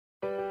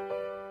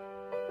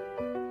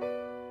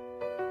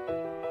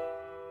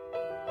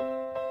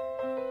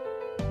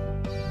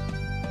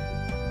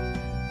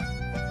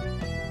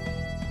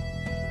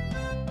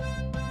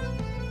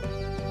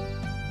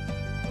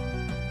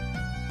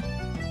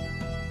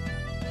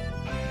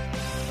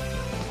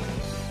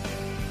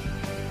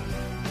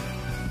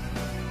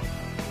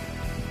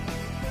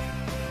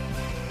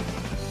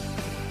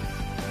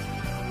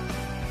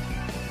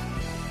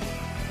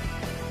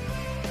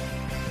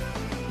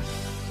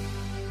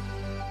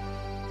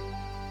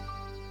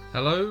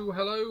Hello,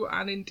 hello,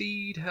 and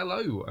indeed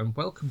hello, and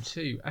welcome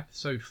to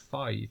episode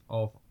 5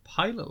 of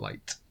Pilot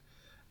Lite,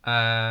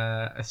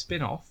 a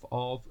spin-off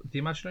of the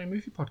Imaginary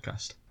Movie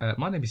Podcast.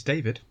 My name is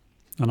David.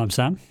 And I'm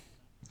Sam.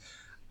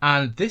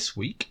 And this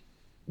week,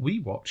 we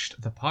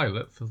watched the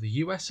pilot for the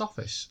US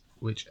Office,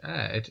 which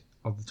aired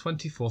on the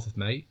 24th of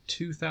May,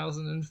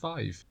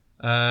 2005.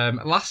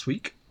 Last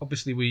week,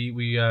 obviously,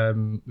 we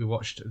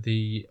watched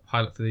the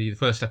pilot for the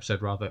first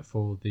episode, rather,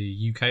 for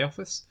the UK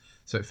Office.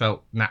 So it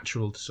felt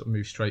natural to sort of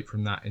move straight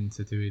from that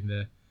into doing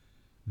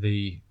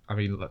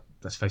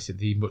let's face it,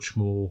 the much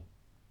more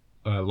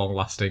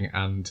long-lasting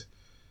and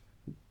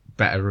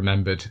better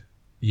remembered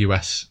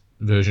US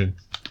version.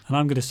 And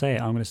I'm going to say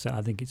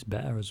I think it's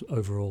better as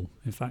overall.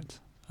 In fact,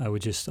 I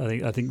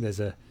think there's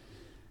a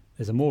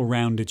more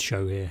rounded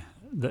show here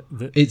that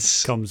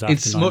comes after.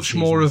 It's much seasons.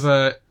 more of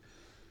a.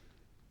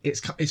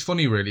 It's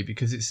funny really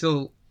because it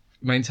still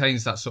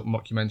maintains that sort of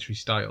mockumentary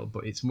style,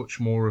 but it's much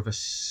more of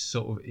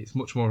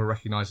a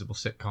recognisable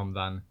sitcom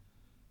than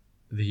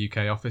the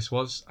UK Office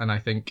was. And I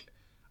think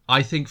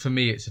for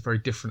me it's a very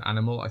different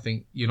animal. I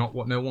think you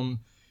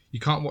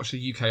can't watch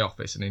the UK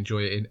Office and enjoy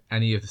it in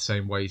any of the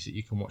same ways that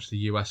you can watch the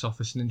US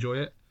Office and enjoy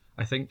it.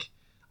 I think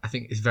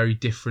it's very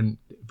different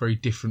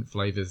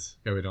flavours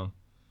going on.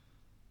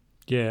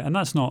 Yeah, and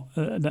that's not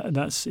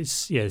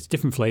it's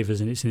different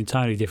flavours and it's an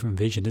entirely different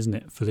vision, isn't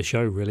it, for the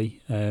show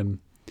really.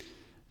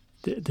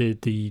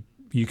 The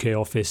UK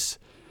Office,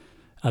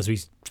 as we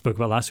spoke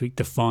about last week,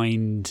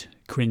 defined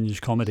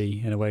cringe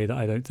comedy in a way that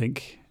I don't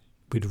think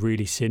we'd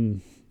really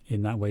seen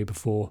in that way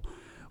before,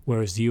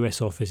 whereas the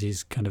US Office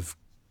is kind of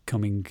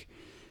coming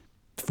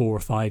 4 or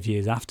 5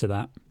 years after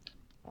that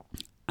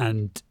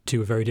and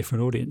to a very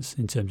different audience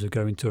in terms of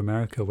going to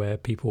America where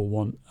people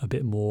want a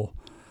bit more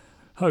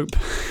hope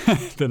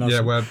than us.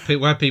 Yeah,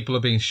 where people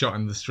are being shot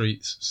in the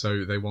streets,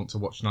 so they want to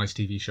watch nice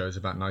TV shows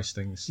about nice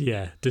things.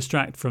 Yeah,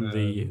 distract from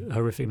the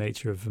horrific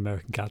nature of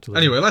American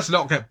capitalism. Anyway, let's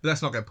not get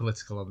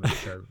political on this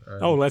show.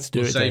 Let's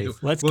do it,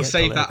 Dave. We'll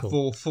save that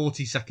for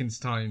 40 seconds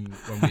time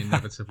when we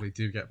inevitably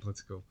do get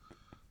political.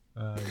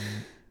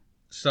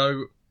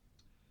 So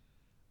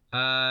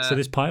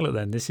this pilot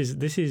then, this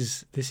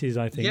is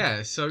I think.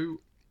 Yeah,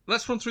 so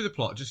let's run through the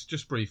plot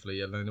just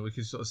briefly, and then we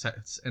can sort of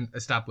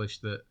establish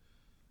that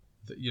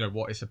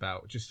what it's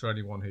about, just for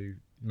anyone who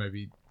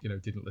maybe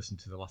didn't listen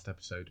to the last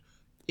episode.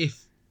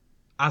 If,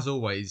 as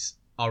always,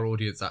 our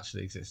audience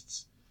actually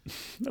exists,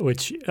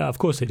 which of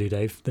course they do,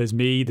 Dave. There's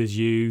me, there's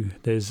you,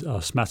 there's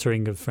a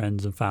smattering of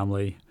friends and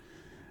family.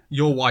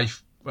 Your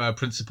wife,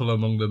 principal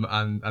among them,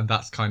 and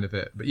that's kind of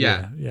it. But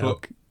yeah.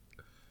 But,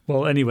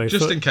 well, anyway,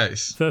 just in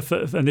case,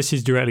 and this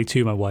is directly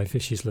to my wife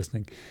if she's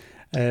listening.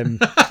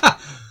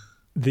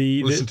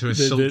 The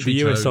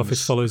US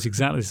Office follows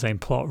exactly the same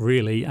plot,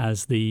 really,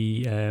 as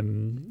the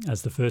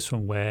first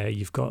one, where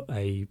you've got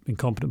a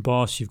incompetent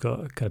boss, you've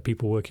got kind of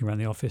people working around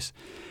the office,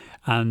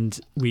 and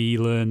we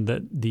learn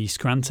that the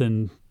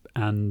Scranton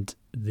and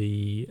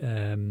the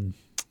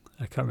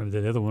I can't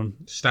remember the other one,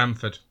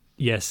 Stamford,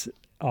 yes,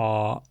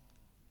 are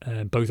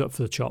both up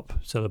for the chop.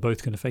 So they're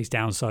both going to face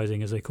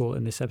downsizing, as they call it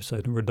in this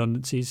episode, and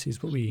redundancies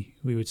is what we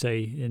would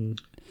say in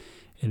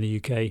the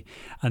UK.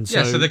 And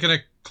so they're going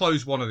to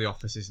close one of the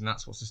offices, and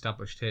that's what's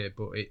established here.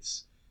 But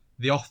it's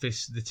the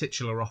office, the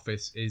titular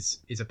office is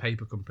a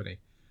paper company,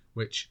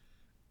 which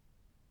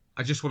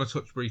I just want to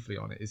touch briefly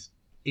on. It is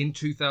in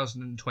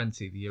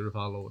 2020, the year of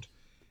our Lord,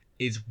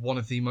 is one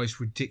of the most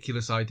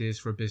ridiculous ideas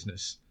for a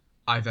business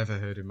I've ever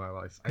heard in my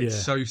life.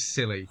 It's so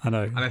silly. I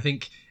know. And I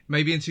think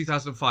maybe in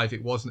 2005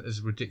 it wasn't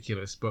as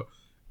ridiculous, but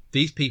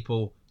these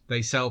people,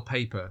 they sell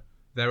paper.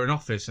 They're an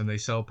office and they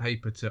sell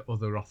paper to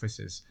other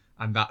offices,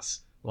 and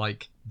that's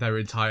like their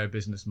entire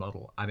business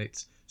model, and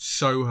it's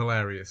so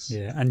hilarious.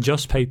 Yeah, and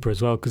just paper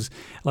as well, because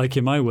like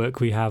in my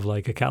work we have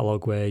like a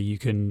catalogue where you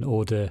can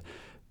order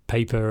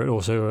paper and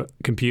also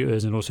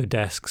computers and also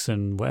desks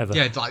and whatever.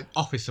 Yeah, it's like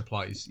office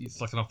supplies. It's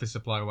like an office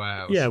supply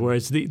warehouse. Yeah,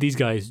 whereas these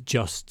guys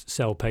just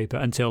sell paper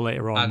until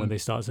later on when they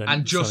start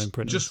selling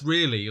printers. Just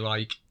really,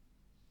 like,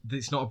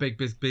 it's not a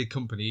big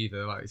company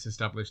either. Like, it's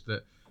established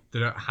that they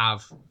don't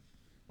have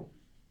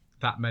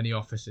that many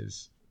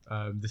offices.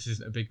 This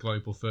isn't a big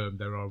global firm.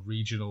 They're a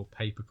regional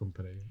paper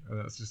company, and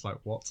that's just like,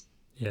 what?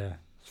 Yeah,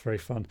 it's very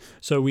fun.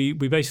 So we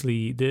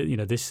basically,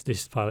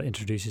 this pilot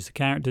introduces the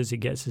characters. It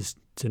gets us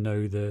to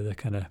know the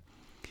kind of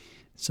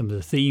some of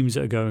the themes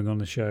that are going on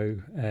the show,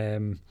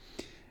 and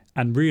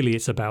really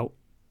it's about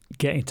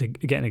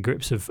getting a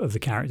grips of the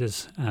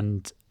characters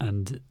and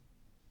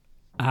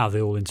how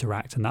they all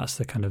interact, and that's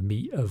the kind of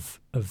meat of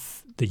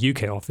the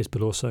UK Office,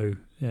 but also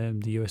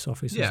the US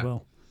Office as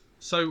well.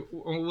 So,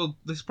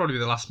 this is probably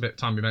the last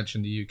time we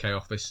mentioned the UK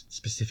Office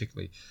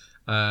specifically.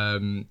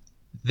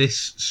 This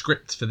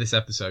script for this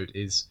episode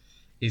is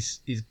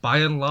by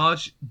and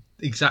large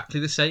exactly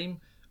the same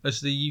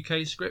as the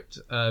UK script.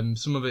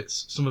 Some of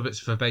it's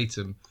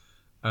verbatim,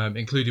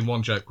 including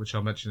one joke which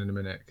I'll mention in a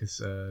minute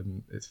because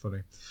it's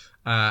funny.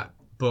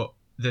 But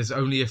there's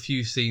only a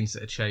few scenes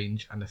that are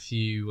changed, and a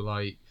few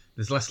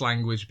there's less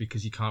language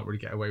because you can't really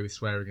get away with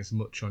swearing as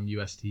much on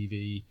US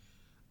TV.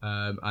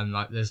 and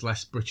like there's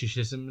less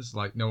Britishisms.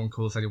 Like no one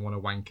calls anyone a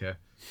wanker,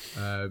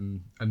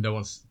 and no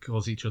one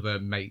calls each other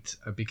mate,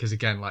 because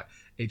again, like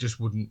it just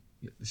wouldn't.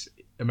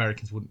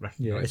 Americans wouldn't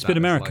recognise. Yeah, it's been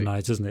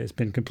Americanized, hasn't it? It's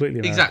been completely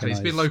Americanized. Exactly, it's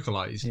been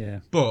localized.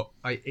 Yeah, but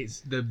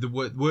it's the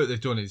work they've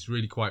done is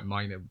really quite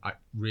minor.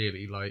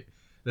 Really, like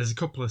there's a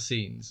couple of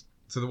scenes.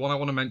 So the one I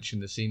want to mention,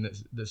 the scene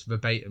that's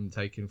verbatim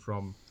taken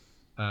from,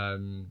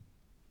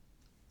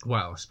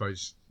 well, I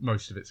suppose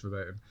most of it's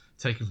verbatim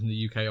taken from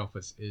the UK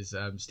office, is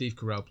Steve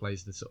Carell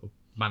plays the sort of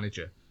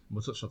manager. And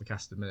we'll touch on the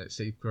cast in a minute.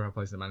 Steve Carell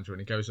plays the manager, and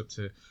he goes up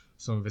to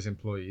some of his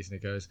employees and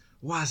he goes,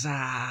 "What's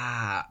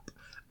up?"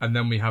 And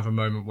then we have a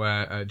moment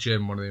where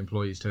Jim, one of the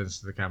employees, turns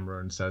to the camera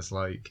and says,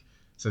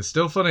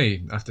 still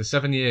funny after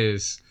 7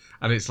 years.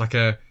 And it's like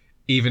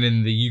even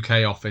in the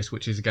UK office,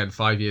 which is again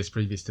 5 years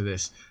previous to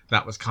this,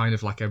 that was kind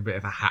of like a bit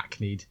of a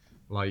hackneyed,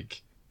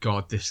 like,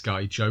 God, this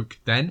guy joke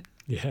then.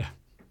 Yeah.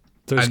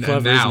 So it's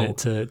clever, now,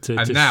 isn't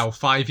it? Now,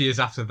 5 years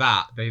after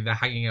that, they're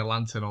hanging a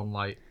lantern on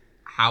like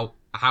how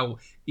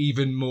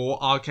even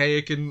more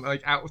archaic and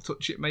like out of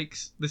touch it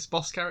makes this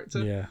boss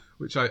character. Yeah.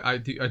 Which I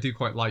do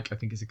quite like. I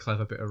think it's a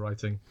clever bit of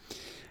writing.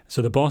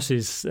 So the boss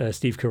is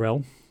Steve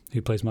Carell,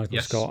 who plays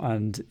Michael Scott,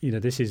 and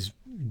this is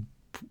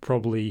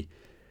probably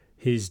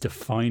his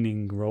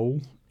defining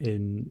role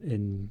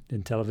in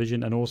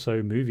television and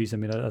also movies. I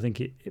mean, I think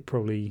it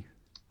probably.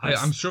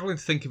 I'm struggling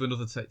to think of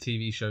another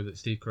TV show that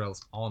Steve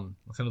Carell's on,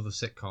 like another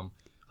sitcom,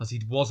 as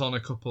he was on a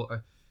couple.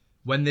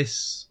 When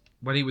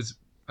he was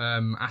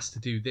asked to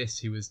do this,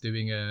 he was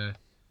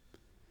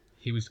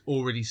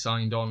already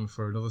signed on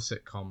for another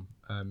sitcom.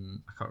 I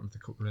can't remember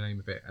the name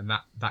of it, and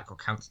that got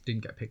cancelled,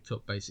 didn't get picked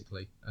up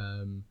basically.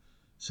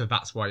 So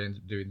that's why I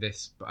ended up doing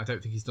this. But I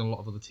don't think he's done a lot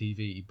of other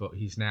TV. But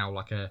he's now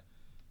like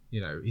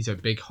he's a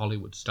big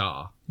Hollywood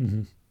star.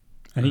 Mm-hmm.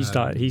 And he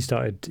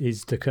started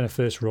the kind of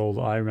first role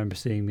that I remember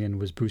seeing him in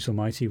was Bruce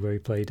Almighty, where he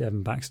played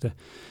Evan Baxter,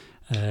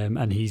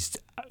 and he's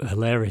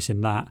hilarious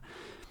in that.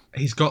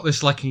 He's got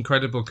this like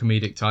incredible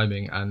comedic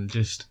timing, and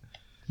just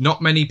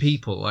not many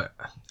people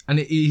and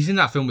he's in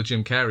that film with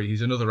Jim Carrey,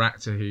 who's another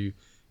actor who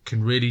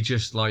can really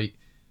just like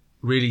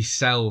really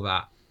sell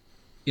that.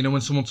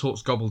 When someone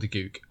talks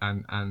gobbledygook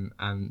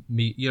and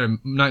me,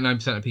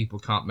 99% of people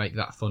can't make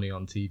that funny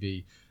on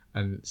TV,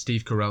 and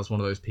Steve Carell's one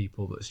of those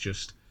people that's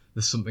just,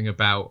 there's something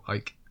about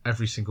like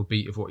every single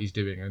beat of what he's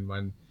doing. And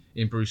when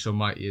in Bruce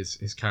Almighty,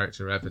 his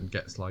character Evan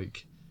gets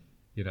like,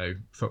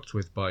 fucked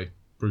with by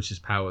Bruce's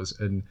powers,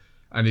 and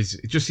he's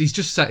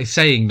just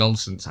saying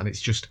nonsense, and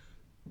it's just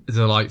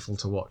delightful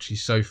to watch.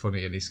 He's so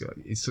funny, and he's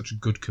such a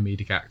good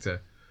comedic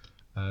actor.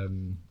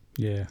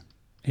 Yeah,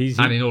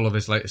 and in all of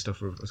his later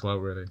stuff as well,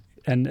 really.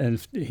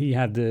 And he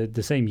had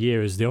the same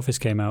year as The Office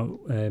came out.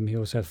 He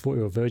also had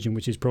 40-Year-Old Virgin,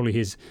 which is probably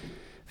his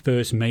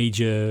first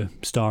major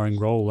starring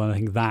role, and I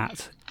think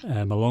that,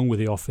 along with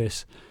The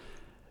Office,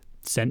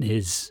 sent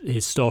his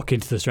stock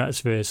into the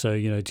stratosphere. So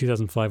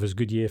 2005 was a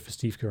good year for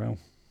Steve Carell.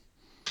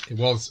 It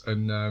was,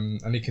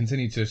 and he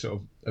continued to sort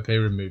of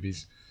appear in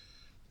movies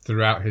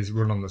throughout his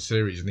run on the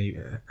series. And I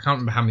can't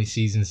remember how many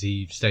seasons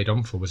he stayed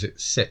on for. Was it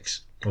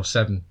 6 or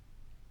 7?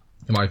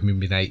 It might have even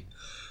been 8.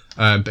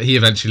 But he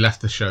eventually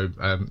left the show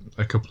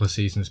a couple of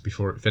seasons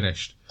before it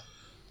finished.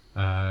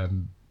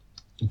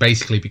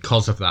 Basically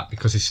because of that,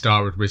 because his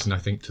star had risen, I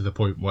think, to the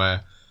point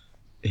where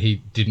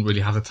he didn't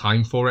really have the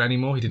time for it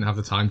anymore. He didn't have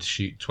the time to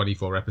shoot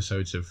 24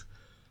 episodes of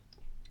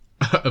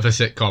a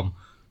sitcom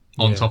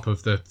on top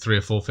of the 3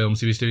 or 4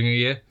 films he was doing a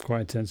year.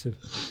 Quite intensive.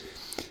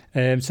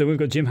 So we've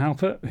got Jim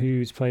Halpert,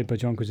 who's played by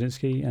John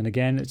Krasinski. And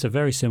again, it's a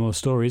very similar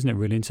story, isn't it,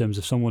 really, in terms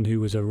of someone who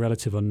was a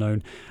relative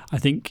unknown. I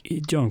think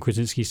John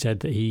Krasinski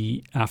said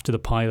that after the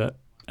pilot,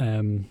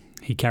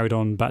 he carried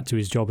on back to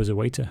his job as a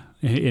waiter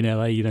in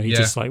LA.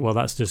 Just like, well,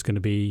 that's just going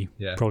to be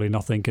probably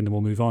nothing, and then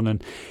we'll move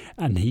on.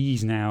 And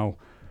he's now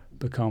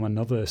become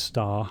another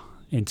star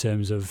in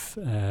terms of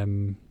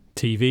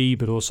TV,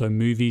 but also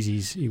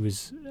movies. He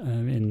was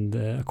in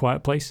A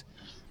Quiet Place.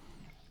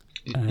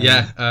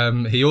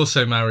 He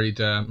also married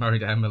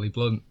Emily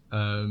Blunt,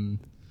 and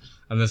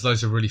there's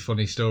loads of really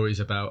funny stories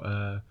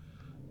about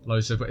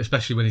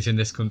especially when he's in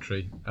this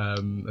country.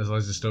 There's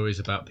loads of stories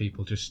about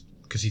people just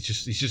because he's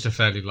just a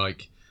fairly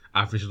like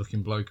average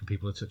looking bloke, and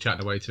people are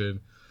chatting away to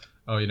him.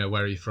 Oh,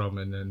 where are you from,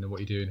 and then what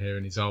are you doing here?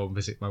 And he's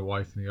visit my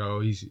wife, and he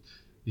goes,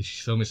 he's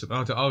filming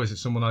something. Oh, is it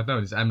someone I've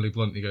known? It's Emily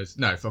Blunt. And he goes,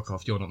 no, fuck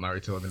off, you're not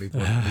married to Emily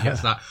Blunt. And he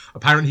gets that.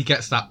 Apparently, he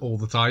gets that all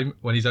the time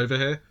when he's over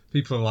here.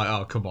 People are like,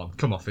 oh, come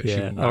off it.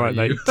 Yeah, all right,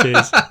 mate.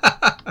 Cheers.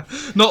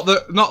 Not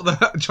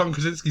that John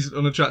Krasinski's an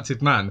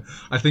unattractive man.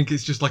 I think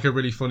it's just like a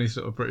really funny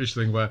sort of British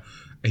thing where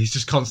he's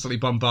just constantly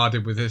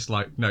bombarded with this,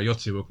 like, no, you're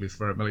too ugly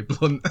for Emily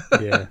Blunt.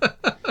 Yeah.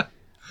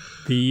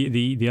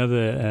 The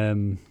other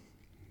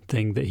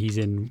thing that he's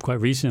in quite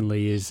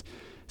recently is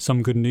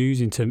Some Good News,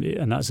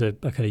 and that's a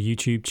kind of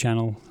YouTube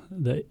channel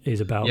that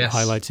is about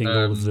highlighting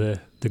all of the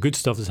good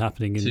stuff that's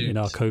happening in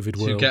our COVID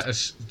world.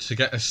 To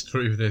get us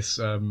through this,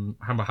 how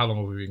long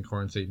have we been in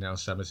quarantine now,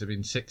 Sam? Has it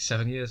been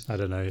 6-7 years? I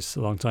don't know, it's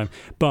a long time.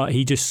 But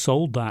he just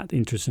sold that,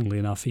 interestingly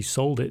enough. He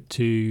sold it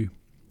to,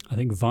 I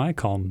think,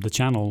 Viacom, the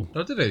channel.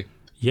 Oh, did he?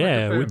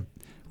 Yeah,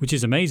 which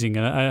is amazing.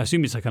 And I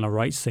assume it's a kind of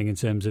rights thing in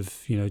terms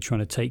of, trying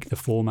to take the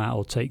format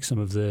or take some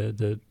of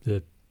the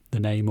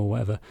name or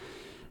whatever.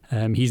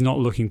 He's not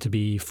looking to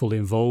be fully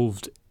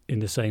involved in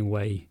the same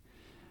way,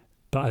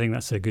 but I think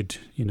that's a good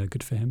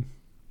for him.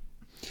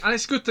 And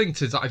it's a good thing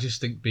to, I just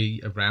think,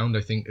 be around.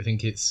 I think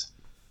it's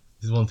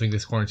one thing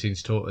this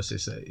quarantine's taught us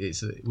is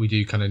that we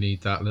do kind of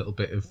need that little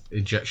bit of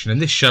injection.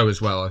 And this show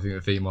as well, I think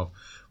the theme of,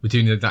 we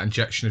do need that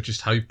injection of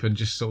just hope and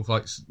just sort of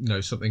like,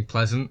 something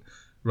pleasant,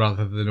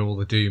 rather than all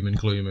the doom and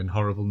gloom and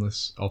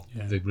horribleness of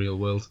the real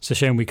world. It's a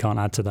shame we can't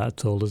add to that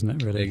at all, isn't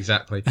it, really?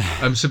 Exactly.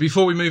 So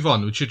before we move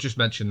on, we should just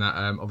mention that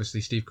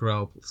obviously Steve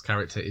Carell's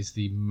character is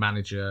the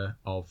manager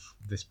of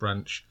this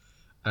branch.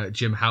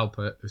 Jim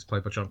Halpert, who's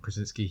played by John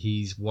Krasinski,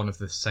 he's one of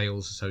the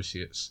sales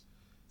associates.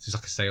 So he's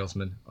like a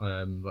salesman,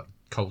 like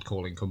cold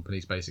calling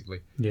companies,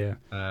 basically. Yeah.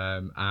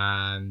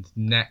 And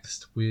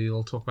next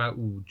we'll talk about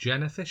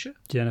Jenna Fisher.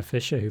 Jenna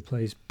Fisher, who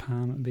plays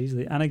Pam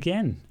Beasley, and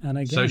again.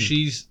 So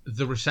she's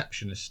the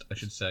receptionist, I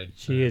should say.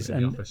 She is,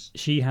 and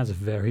she has a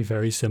very,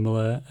 very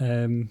similar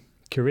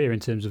career in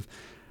terms of,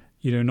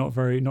 not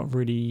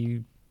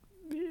really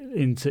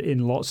in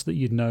lots that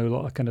you'd know,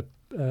 like kind of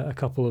a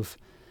couple of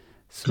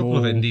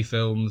indie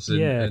films,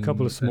 a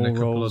couple of small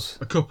roles,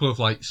 a couple of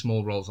like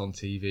small roles on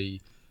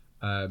TV,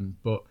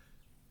 but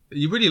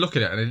you really look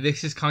at it, and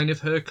this is kind of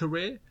her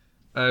career.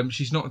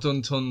 She's not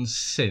done tons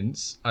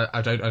since.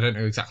 I don't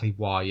know exactly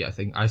why.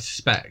 I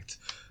suspect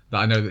that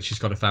I know that she's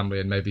got a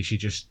family, and maybe she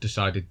just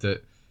decided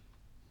that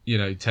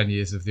 10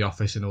 years of The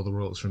Office and all the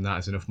royalties from that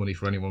is enough money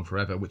for anyone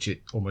forever, which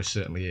it almost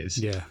certainly is.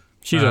 Yeah,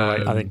 she's all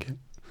right, I think.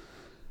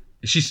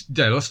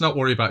 Let's not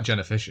worry about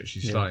Jenna Fisher.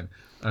 She's fine.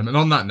 And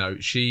on that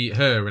note,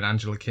 her and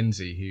Angela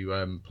Kinsey,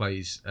 who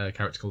plays a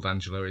character called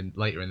Angela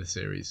later in the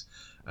series,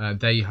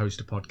 they host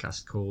a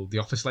podcast called The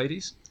Office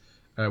Ladies,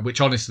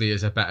 which honestly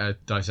is a better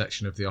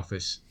dissection of The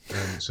Office.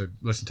 So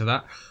listen to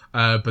that.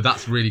 But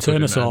that's really Turn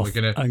good. Us off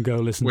and go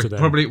listen to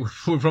them.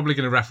 We're probably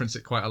going to reference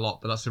it quite a lot,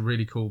 but that's a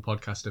really cool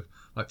podcast of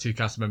like two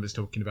cast members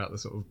talking about the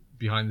sort of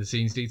behind the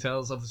scenes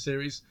details of the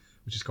series,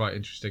 which is quite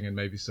interesting, and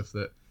maybe stuff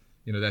that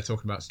they're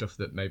talking about stuff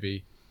that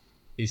maybe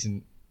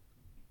isn't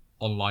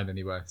online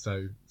anywhere,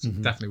 so it's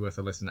definitely worth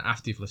a listen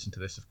after you've listened to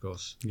this, of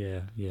course.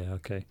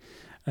 Okay.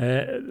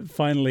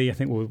 Finally, I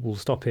think we'll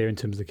stop here in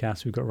terms of the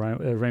cast. We've got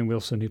Rainn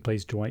Wilson, who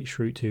plays Dwight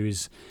Schrute, who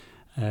is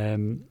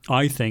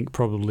I think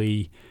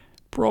probably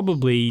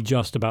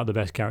just about the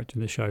best character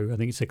in the show. I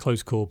think it's a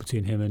close call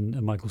between him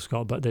and Michael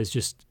Scott, but there's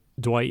just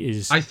Dwight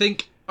is, I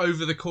think,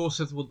 over the course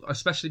of,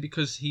 especially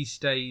because he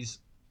stays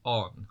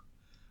on,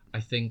 I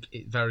think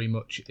it very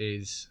much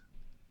is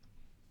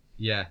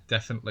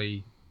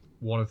definitely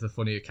one of the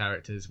funnier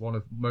characters.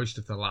 Most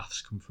of the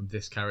laughs come from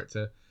this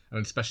character,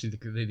 and especially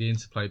the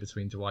interplay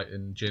between Dwight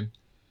and Jim.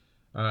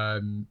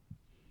 And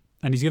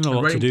he's given a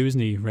lot to do, isn't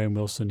he, Rainn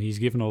Wilson? He's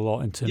given a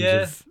lot in terms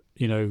of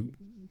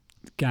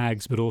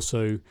gags, but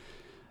also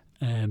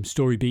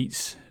story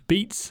beats.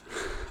 Beats,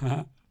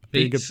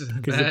 because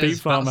the beat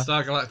farmer.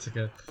 Star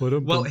Galactica.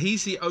 Well,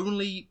 he's the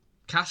only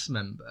cast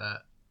member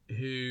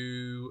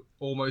who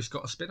almost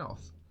got a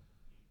spin-off.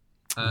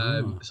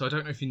 So I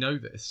don't know if you know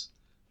this,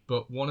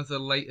 but one of the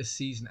latest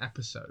season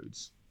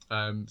episodes,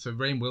 so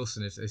Rainn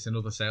Wilson is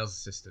another sales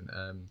assistant.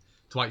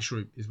 Dwight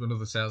Schrute is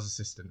another sales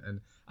assistant,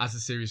 and as the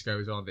series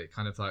goes on, it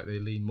kind of like they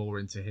lean more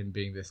into him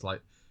being this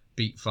like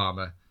beet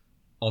farmer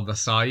on the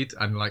side,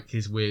 and like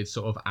his weird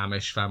sort of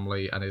Amish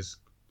family and his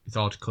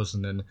odd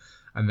cousin,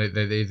 and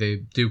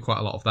they do quite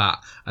a lot of that.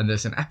 And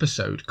there's an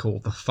episode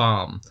called The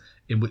Farm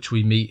in which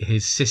we meet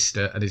his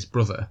sister and his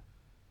brother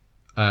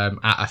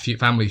at a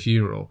family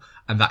funeral,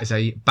 and that is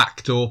a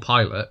backdoor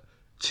pilot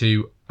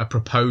to a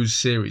proposed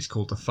series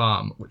called The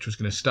Farm, which was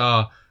going to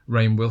star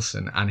Rainn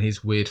Wilson and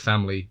his weird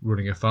family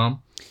running a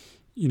farm.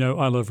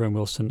 I love Rainn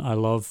Wilson. I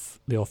love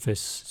The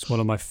Office. It's one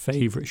of my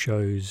favourite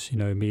shows.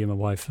 Me and my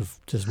wife have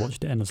just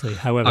watched it endlessly.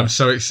 However, I'm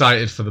so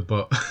excited for the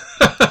butt.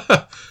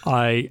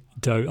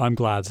 I'm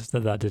glad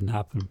that didn't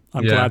happen.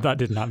 I'm glad that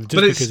didn't happen.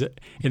 Just because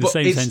in the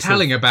same it's sense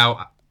telling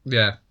about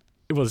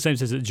well, the same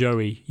sense that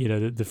Joey,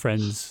 the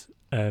Friends.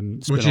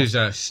 Which is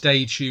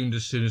stay tuned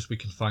as soon as we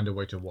can find a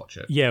way to watch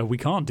it. Yeah, we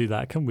can't do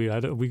that, can we?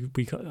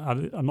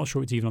 I'm not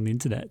sure it's even on the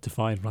internet to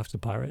find. We'll have to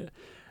pirate it.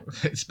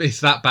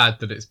 It's that bad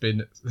that it's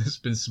been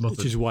smothered.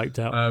 It's just wiped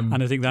out.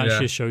 And I think that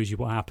just shows you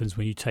what happens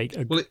when you take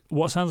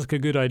what sounds like a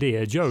good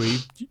idea, Joey,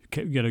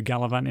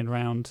 gallivanting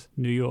around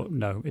New York.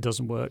 No, it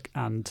doesn't work.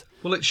 And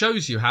it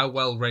shows you how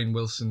well Rainn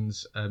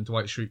Wilson's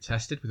Dwight Schrute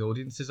tested with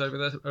audiences over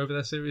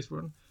their series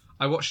run.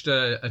 I watched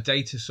a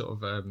data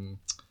sort of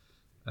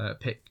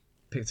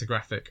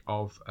pictographic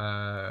of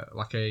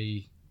like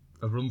a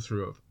run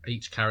through of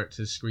each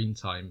character's screen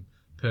time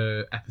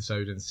per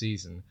episode and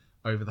season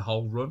over the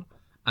whole run,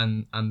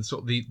 and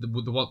sort of the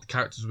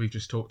characters we've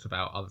just talked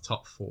about are the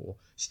top four.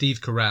 Steve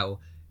Carell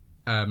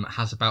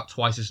has about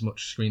twice as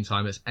much screen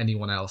time as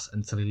anyone else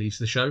until he leaves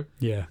the show.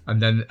 Yeah,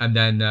 and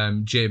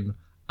then Jim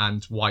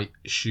and Dwight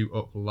shoot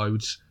up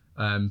loads,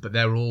 but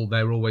they're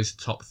always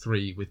the top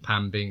three, with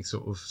Pam being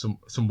sort of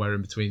somewhere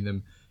in between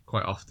them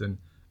quite often.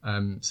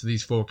 So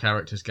these 4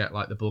 characters get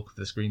like the bulk of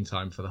the screen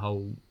time for the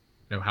whole,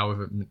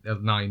 however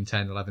 9,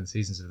 10, 11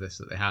 seasons of this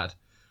that they had,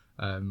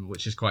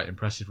 which is quite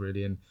impressive,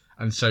 really.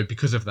 And so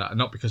because of that, and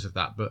not because of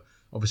that, but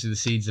obviously the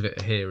seeds of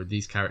it are here, and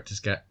these characters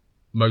get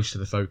most of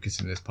the focus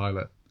in this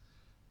pilot.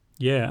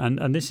 Yeah,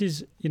 and this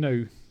is,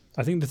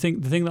 I think the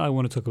thing that I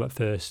want to talk about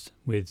first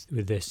with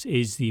this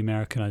is the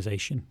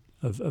Americanization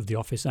of The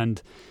Office.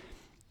 And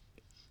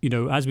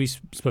as we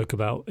spoke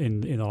about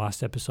in the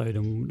last episode,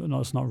 and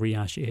let's not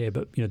rehash it here,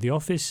 but The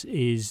Office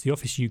is The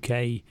Office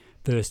UK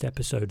first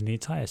episode in the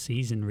entire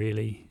season.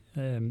 Really,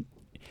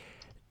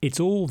 it's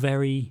all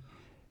very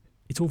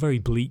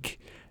bleak.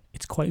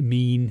 It's quite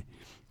mean.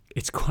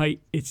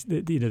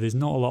 There's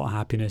not a lot of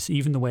happiness.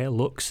 Even the way it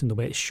looks and the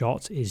way it's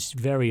shot is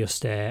very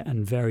austere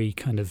and very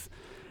kind of.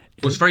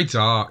 Well, it's very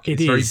dark.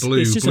 It's very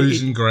blue,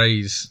 blues and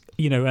greys.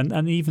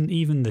 And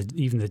even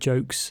the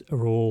jokes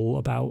are all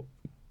about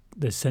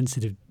the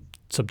sensitive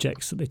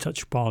subjects that they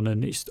touch upon,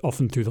 and it's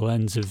often through the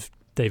lens of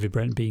David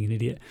Brent being an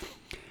idiot.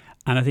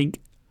 And I think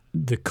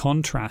the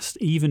contrast,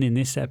 even in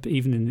this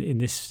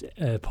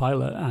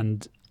pilot,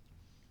 and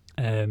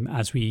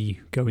as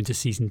we go into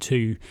season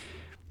 2,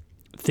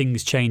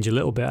 things change a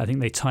little bit. I think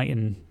they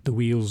tighten the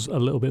wheels a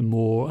little bit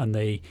more, and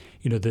they,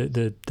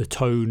 the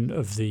tone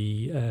of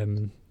the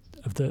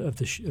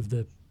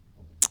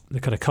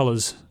kind of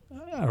colours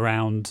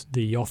around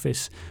the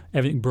office,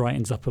 everything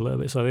brightens up a little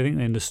bit. So I think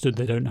they understood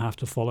they don't have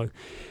to follow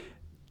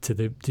to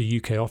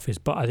the UK office.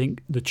 But I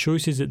think the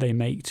choices that they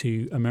make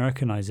to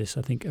Americanise this,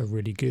 I think, are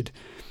really good.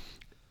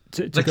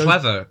 They're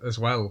clever as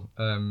well.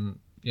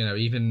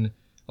 Even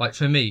like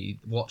for me,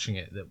 watching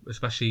it,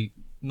 especially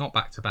not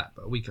back to back,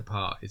 but a week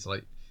apart, it's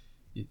like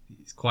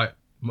it's quite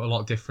a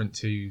lot different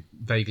to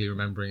vaguely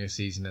remembering a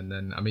season. And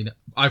then,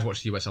 I've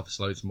watched the US Office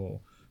loads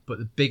more, but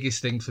the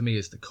biggest thing for me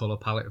is the colour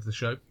palette of the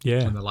show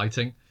and the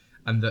lighting.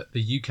 And that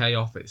the UK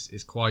Office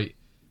is quite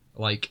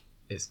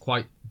it's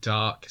quite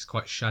dark, it's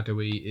quite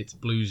shadowy, it's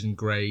blues and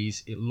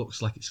greys, it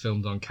looks like it's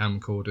filmed on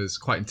camcorders,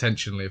 quite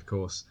intentionally, of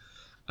course.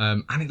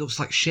 And it looks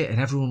like shit,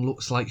 and everyone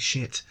looks like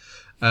shit.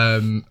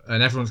 And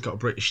everyone's got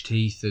British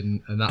teeth,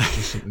 and that's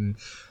just something.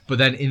 But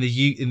then in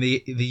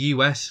the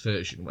US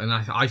version, and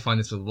I find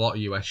this with a lot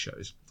of US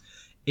shows,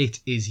 it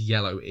is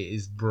yellow, it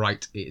is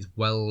bright, it is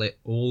well lit.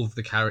 All of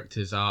the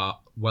characters are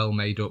well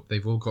made up.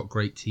 They've all got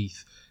great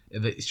teeth.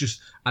 It's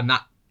just, and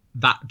that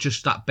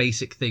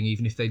basic thing,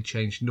 even if they'd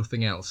changed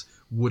nothing else,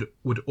 would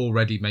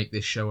already make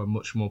this show a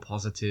much more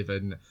positive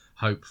and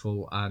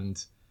hopeful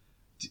and,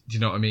 do you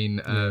know what I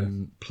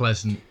mean,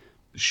 pleasant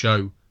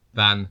show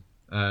than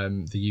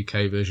the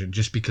UK version,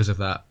 just because of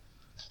that.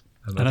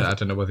 And I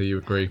don't know whether you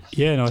agree.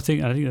 Yeah, no, I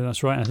think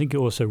that's right. I think it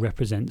also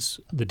represents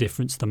the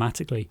difference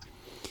thematically.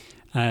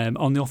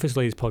 On the Office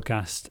Ladies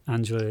podcast,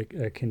 Angela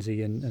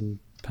Kinsey and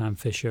Pam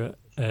Fisher,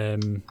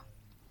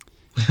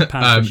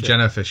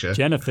 Jenna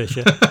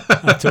Fisher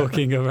are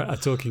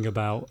talking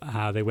about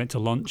how they went to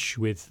lunch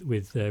with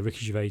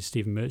Ricky Gervais,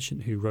 Stephen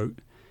Merchant, who wrote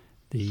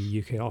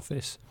the UK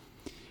Office,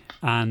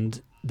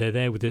 and they're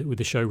there with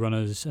the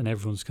showrunners, and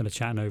everyone's kind of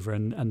chatting over,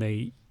 and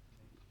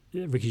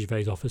Ricky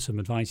Gervais offers some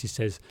advice. He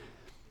says,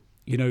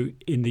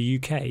 in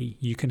the UK,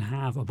 you can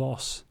have a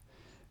boss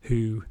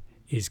who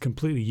is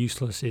completely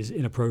useless, is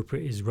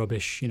inappropriate, is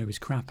rubbish, is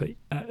crap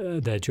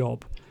at their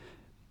job,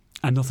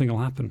 and nothing will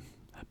happen.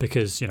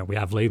 Because we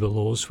have labour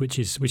laws, which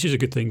is a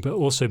good thing, but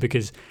also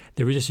because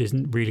there just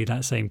isn't really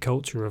that same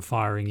culture of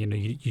firing.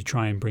 You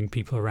try and bring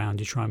people around,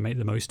 you try and make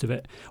the most of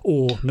it,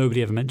 or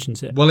nobody ever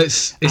mentions it. Well,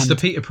 it's the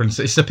Peter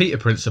principle. It's the Peter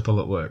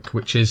principle at work,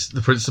 which is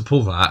the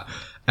principle that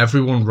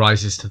everyone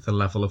rises to the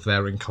level of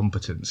their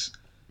incompetence.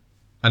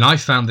 And I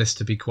found this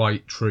to be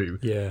quite true.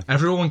 Yeah.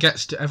 As long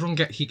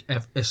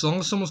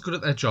as someone's good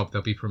at their job,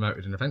 they'll be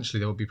promoted, and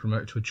eventually they'll be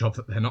promoted to a job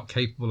that they're not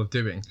capable of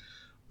doing,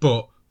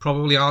 but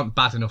probably aren't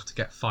bad enough to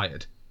get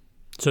fired.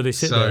 So they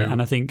sit there,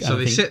 and I think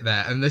sit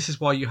there, and this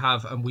is why you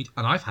have, and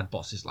I've had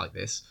bosses like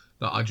this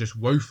that are just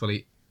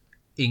woefully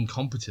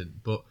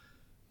incompetent, but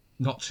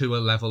not to a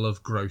level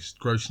of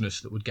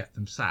grossness that would get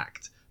them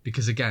sacked.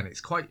 Because again,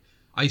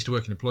 I used to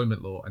work in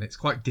employment law, and it's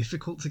quite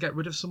difficult to get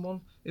rid of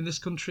someone in this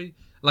country.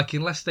 Like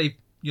unless they've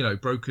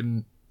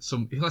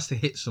unless they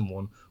hit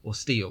someone or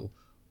steal,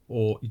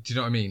 or do you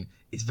know what I mean?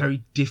 It's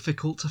very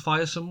difficult to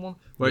fire someone.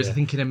 Whereas I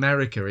think in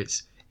America,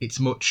 it's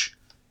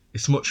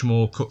much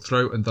more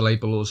cutthroat, and the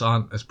labour laws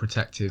aren't as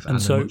protective, and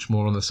they're much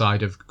more on the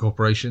side of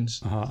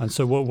corporations. And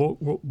so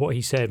what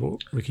he said,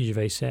 what Ricky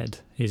Gervais said,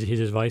 his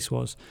advice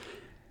was,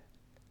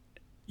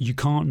 you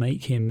can't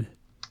make him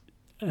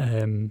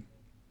that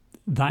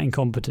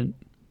incompetent.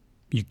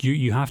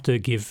 You have to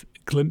give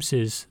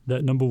glimpses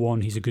that, number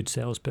one, he's a good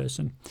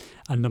salesperson,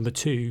 and number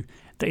two,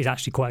 that he's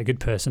actually quite a good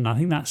person. I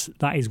think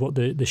that is what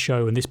the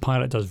show and this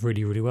pilot does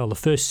really, really well. The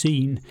first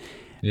scene.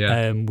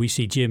 Yeah. We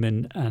see Jim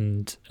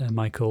and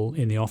Michael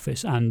in the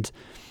office, and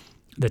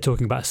they're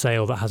talking about a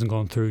sale that hasn't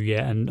gone through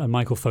yet, and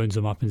Michael phones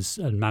them up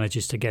and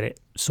manages to get it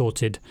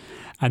sorted,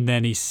 and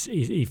then he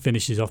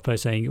finishes off by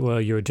saying,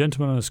 "Well, you're a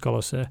gentleman and a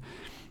scholar, sir,"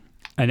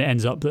 and it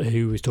ends up that who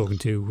he was talking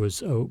to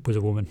was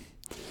a woman,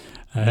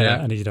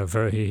 Yeah. And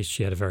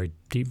she had a very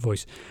deep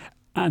voice,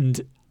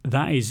 and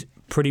that is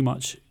pretty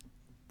much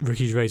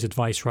Ricky Gervais'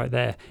 advice right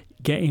there.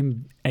 Get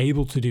him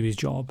able to do his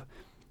job,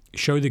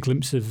 show the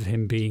glimpse of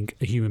him being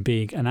a human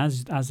being, and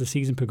as the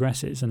season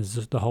progresses and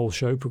as the whole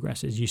show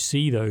progresses, you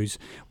see those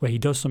where he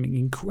does something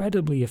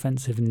incredibly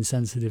offensive and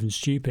insensitive and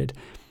stupid,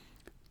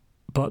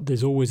 but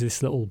there's always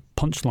this little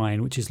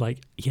punchline which is like,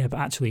 yeah, but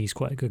actually he's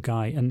quite a good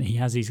guy, and he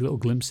has these little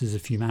glimpses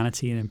of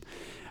humanity in him.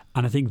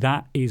 And I think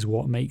that is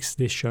what makes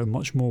this show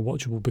much more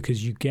watchable,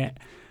 because you get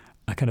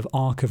a kind of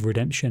arc of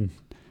redemption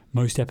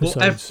most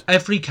episodes. Well,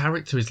 every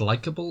character is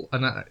likable,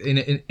 and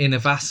in a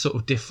vast sort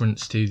of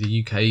difference to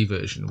the UK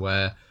version,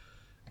 where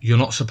you're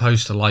not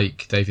supposed to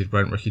like David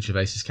Brent, Ricky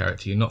Gervais's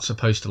character. You're not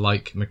supposed to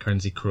like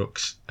Mackenzie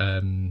Crook's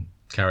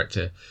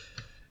character.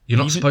 You're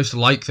not supposed to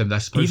like them.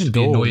 They're supposed to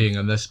be annoying,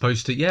 and they're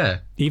supposed to, yeah.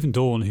 Even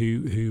Dawn,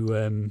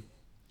 who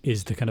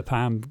is the kind of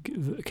Pam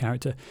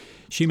character,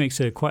 she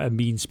makes quite a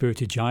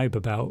mean-spirited jibe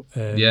about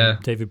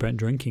David Brent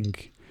drinking,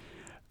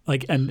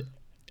 like, and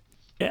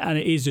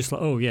it is just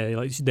like, oh yeah,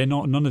 like they're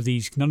not, none of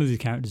these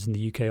characters in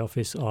the UK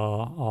office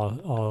are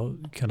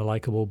kind of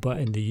likable, but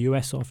in the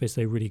US office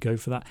they really go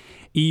for that.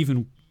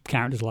 Even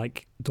characters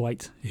like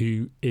Dwight,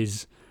 who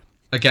is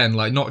again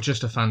like not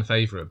just a fan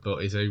favorite,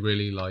 but is a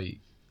really like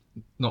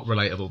not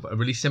relatable, but a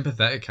really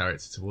sympathetic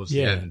character towards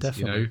the end.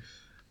 Definitely.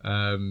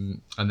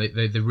 And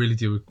they really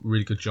do a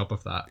really good job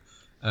of that.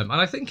 And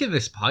I think in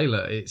this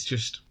pilot, it's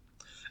just,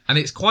 and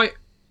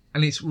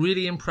it's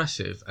really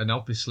impressive. And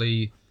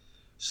obviously,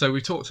 so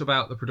we talked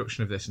about the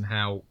production of this and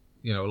how,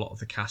 you know, a lot of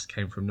the cast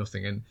came from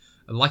nothing. And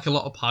like a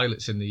lot of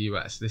pilots in the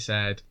US, this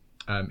aired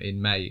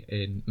in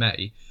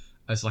May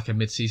as like a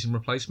mid-season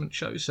replacement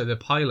show. So the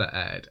pilot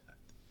aired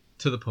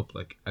to the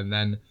public, and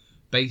then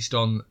based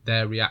on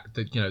their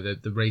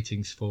the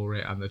ratings for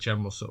it and the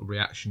general sort of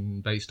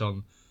reaction, based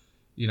on,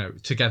 you know,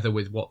 together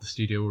with what the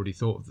studio already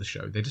thought of the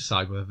show, they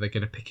decide whether they're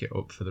going to pick it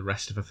up for the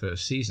rest of a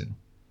first season.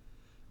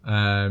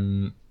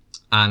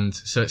 And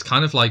so it's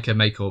kind of like a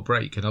make or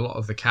break. And a lot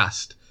of the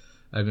cast,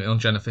 on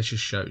Jenna Fisher's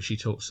show, she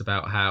talks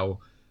about how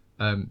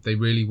they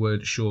really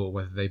weren't sure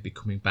whether they'd be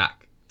coming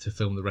back to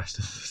film the rest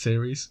of the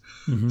series.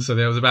 Mm-hmm. So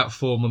there was about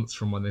 4 months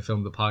from when they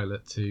filmed the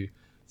pilot to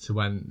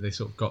when they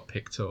sort of got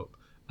picked up.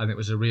 And it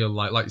was a real,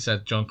 like you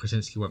said, John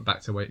Krasinski went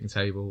back to waiting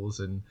tables,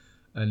 and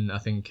I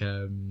think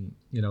a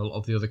lot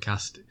of the other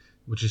cast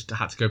just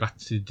had to go back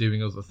to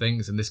doing other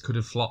things, and this could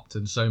have flopped,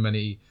 and so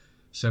many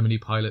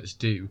pilots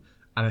do,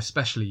 and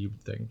especially you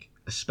would think,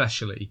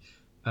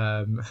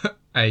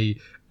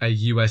 a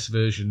US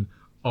version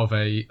of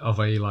a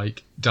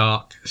like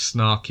dark,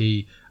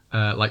 snarky,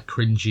 like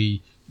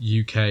cringy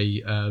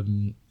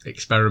UK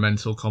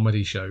experimental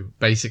comedy show.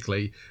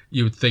 Basically,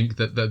 you would think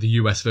that the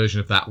US version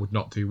of that would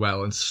not do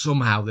well, and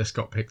somehow this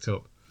got picked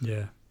up.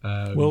 Yeah.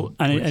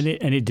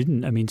 It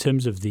didn't. I mean, in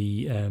terms of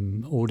the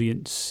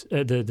audience,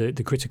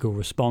 the critical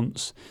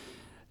response,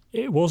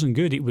 it wasn't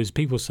good. It was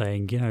people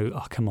saying, you know,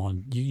 oh come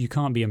on, you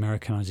can't be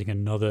Americanizing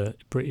another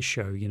British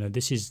show. You know,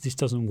 this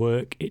doesn't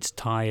work. It's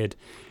tired.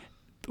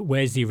 But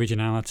where's the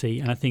originality?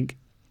 And I think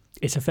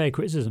it's a fair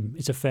criticism.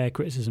 It's a fair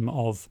criticism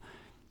of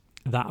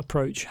that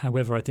approach.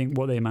 However, I think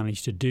what they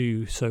managed to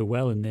do so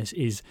well in this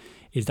is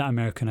that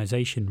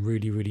Americanization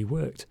really, really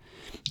worked.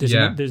 I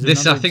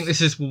think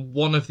this is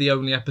one of the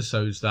only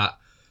episodes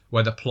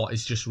where the plot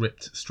is just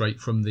ripped straight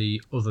from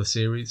the other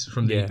series,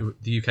 from the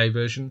UK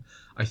version.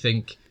 I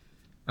think,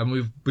 and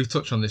we've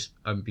touched on this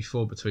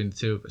before between the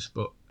two of us,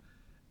 but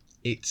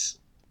it's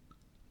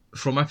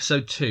from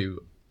episode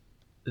 2.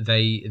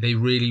 They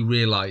really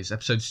realise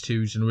episode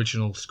 2 is an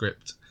original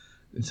script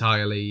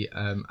entirely,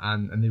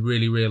 and they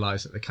really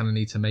realise that they kind of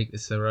need to make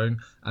this their own,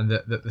 and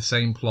that the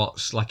same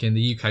plots, like in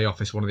the UK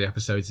office, one of the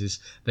episodes is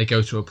they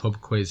go to a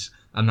pub quiz,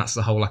 and that's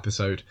the whole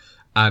episode,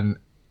 and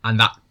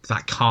that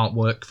can't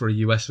work for a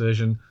US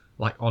version,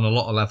 like on a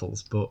lot of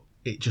levels, but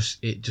it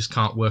just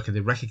can't work, and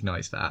they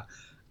recognise that,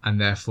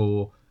 and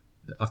therefore,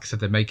 like I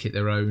said, they make it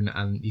their own,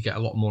 and you get a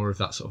lot more of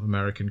that sort of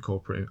American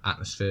corporate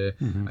atmosphere,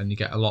 mm-hmm. and you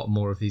get a lot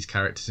more of these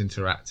characters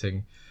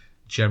interacting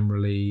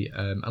generally,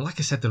 and like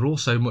I said, they're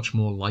also much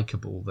more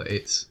likable. That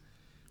it's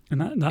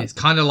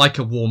kind of like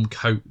a warm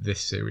coat,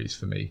 this series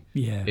for me.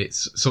 Yeah,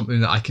 it's something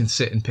that I can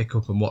sit and pick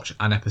up and watch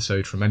an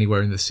episode from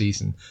anywhere in the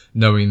season,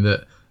 knowing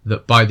that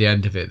by the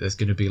end of it, there's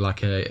going to be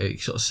like a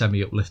sort of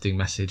semi-uplifting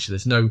message.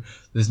 There's no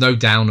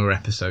downer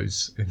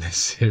episodes in this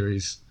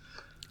series.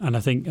 And I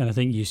think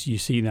you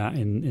see that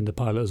in the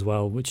pilot as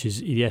well, which is,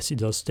 yes, it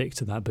does stick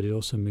to that, but it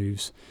also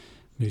moves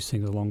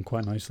things along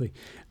quite nicely.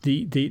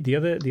 The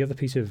other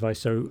piece of advice,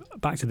 so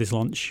back to this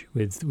launch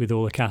with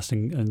all the cast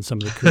and some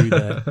of the crew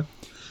there.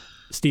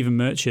 Stephen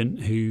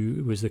Merchant,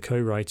 who was the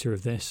co-writer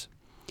of this,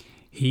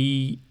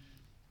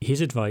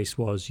 his advice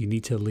was you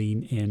need to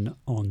lean in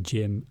on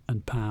Jim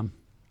and Pam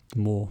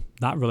more.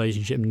 That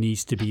relationship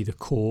needs to be the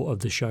core of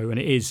the show, and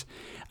it is.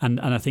 And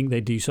I think they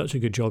do such a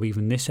good job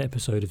even this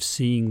episode of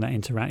seeing that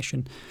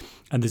interaction.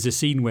 And there's a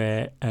scene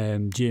where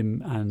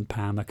Jim and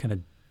Pam are kind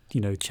of,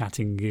 you know,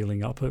 chatting,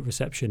 giggling up at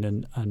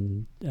reception,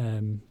 and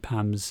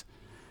Pam's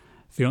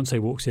fiance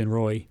walks in,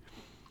 Roy,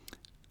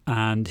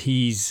 and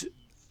he's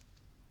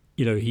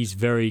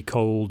very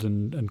cold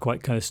and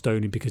quite kind of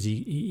stony because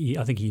he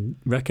I think he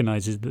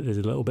recognises that there's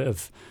a little bit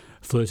of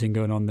flirting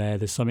going on there.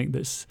 There's something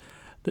that's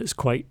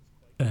quite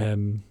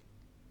perhaps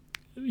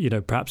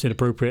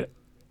inappropriate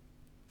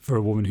for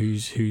a woman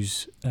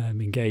who's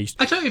engaged.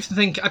 I don't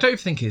even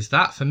think it's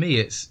that. For me,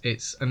 it's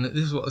and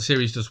this is what the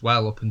series does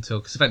well up until,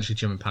 because eventually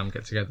Jim and Pam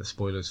get together.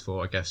 Spoilers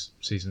for, I guess,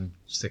 season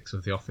 6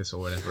 of The Office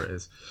or whatever it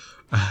is.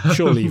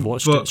 Surely you've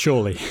watched it.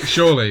 Surely.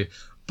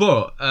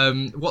 But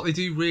what they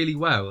do really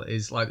well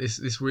is like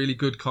this really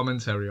good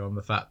commentary on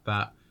the fact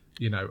that,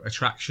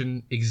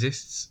 attraction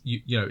exists.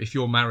 You know, if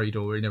you're married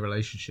or in a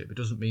relationship, it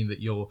doesn't mean that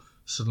you're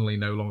suddenly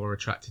no longer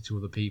attracted to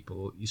other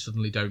people. You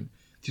suddenly don't.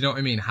 Do you know what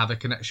I mean? Have a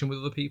connection with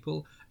other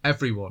people.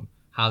 Everyone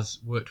has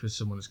worked with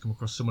someone, has come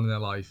across someone in their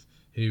life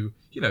who,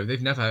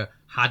 they've never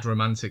had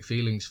romantic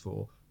feelings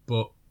for,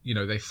 but,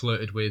 they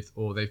flirted with,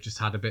 or they've just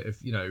had a bit of,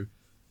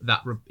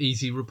 that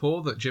easy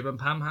rapport that Jim and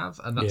Pam have.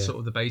 And that's sort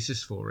of the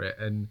basis for it.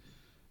 And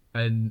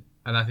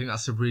I think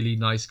that's a really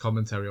nice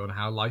commentary on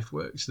how life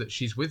works, that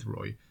she's with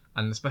Roy.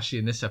 And especially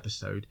in this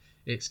episode,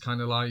 it's kind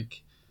of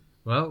like,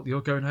 well,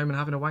 you're going home and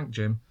having a wank,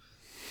 Jim.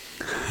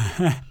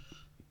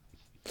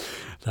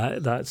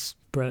 That's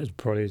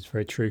probably is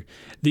very true.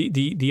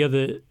 The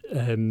other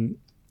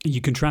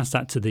you contrast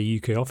that to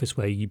the UK Office,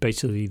 where you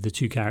basically the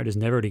two characters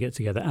never really get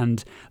together,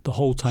 and the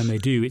whole time they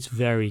do, it's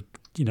very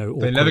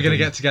they're never going to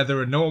get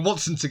together, and no one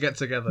wants them to get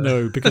together.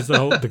 No, because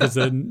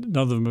none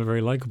of them are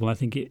very likable. I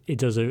think it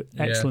does an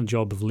excellent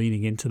job of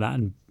leaning into that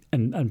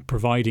and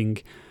providing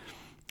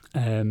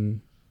a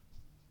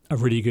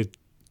really good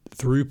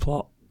through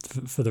plot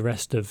for the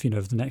rest of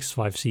the next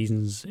 5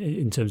 seasons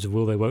in terms of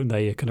will they, won't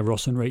they, a kind of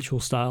Ross and Rachel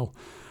style.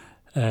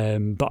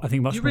 But I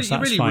think much more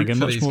satisfying and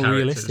much more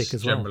realistic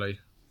as well. Generally,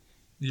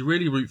 you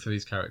really root for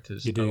these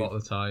characters a lot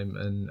of the time,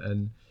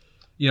 and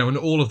and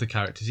all of the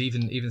characters,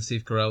 even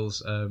Steve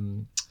Carell's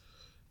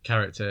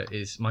character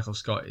is Michael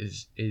Scott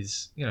is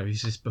he's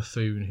this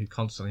buffoon who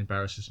constantly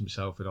embarrasses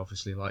himself, and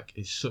obviously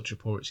is such a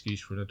poor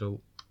excuse for an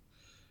adult.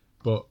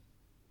 But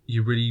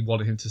you really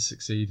want him to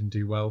succeed and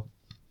do well.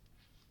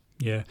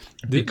 Yeah,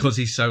 because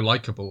he's so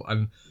likable,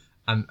 and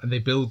they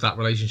build that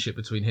relationship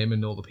between him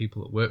and all the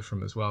people that work for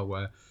him as well,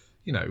 where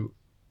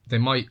they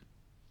might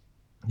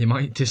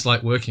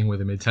dislike working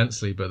with him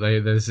intensely, but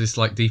there's this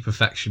deep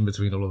affection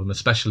between all of them.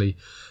 Especially,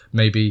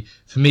 maybe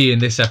for me in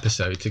this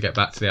episode, to get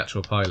back to the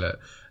actual pilot,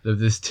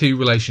 there's 2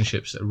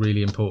 relationships that are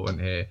really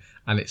important here,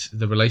 and it's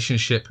the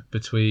relationship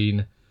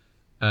between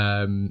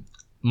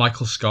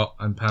Michael Scott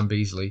and Pam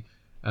Beesly.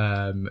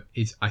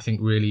 Is I think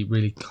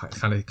really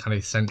kind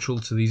of central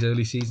to these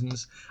early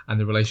seasons, and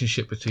the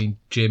relationship between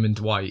Jim and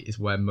Dwight is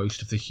where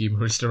most of the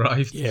humour is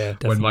derived. Yeah,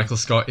 definitely. When Michael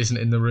Scott isn't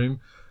in the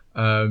room,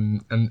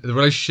 and the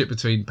relationship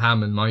between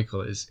Pam and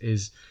Michael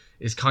is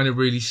kind of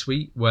really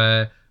sweet.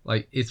 Where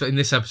it's in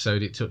this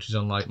episode, it touches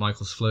on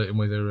Michael's flirting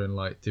with her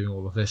and doing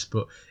all of this,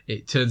 but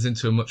it turns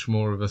into a much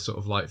more of a sort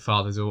of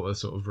father-daughter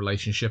sort of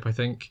relationship, I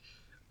think.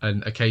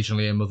 And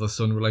occasionally a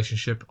mother-son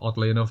relationship,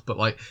 oddly enough,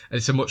 but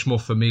it's a much more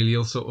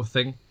familial sort of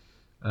thing,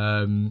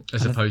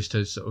 as opposed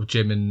to sort of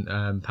Jim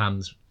and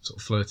Pam's sort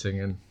of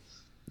flirting. And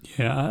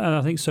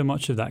I think so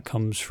much of that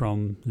comes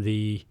from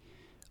the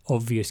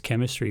obvious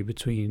chemistry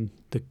between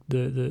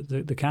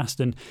the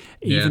cast, and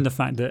even the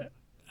fact that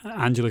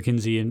Angela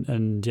Kinsey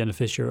and Jenna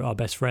Fisher are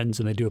best friends,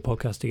 and they do a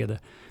podcast together,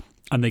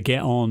 and they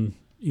get on.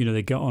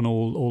 They get on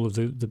all of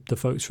the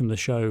folks from the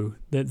show.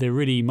 There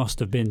really must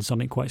have been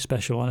something quite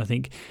special, and I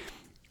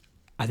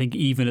think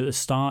even at the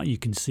start you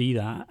can see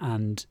that.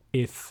 And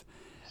if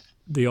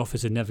The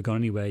Office had never gone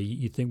anywhere,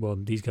 you'd think, well,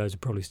 these guys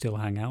would probably still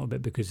hang out a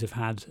bit because they've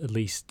had at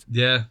least...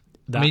 Yeah.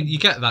 I mean, you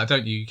get that,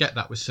 don't you? You get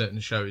that with certain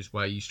shows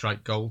where you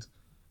strike gold.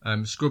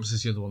 Scrubs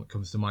is the other one that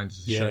comes to mind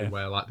as a show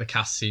where the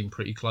cast seem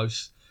pretty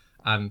close.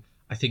 And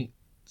I think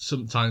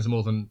sometimes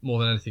more than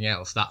anything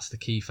else, that's the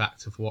key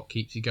factor for what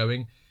keeps you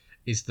going,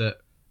 is that,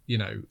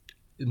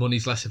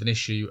 money's less of an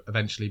issue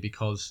eventually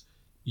because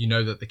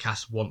that the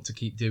cast want to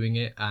keep doing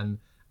it, and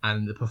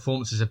the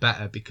performances are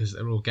better because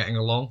they're all getting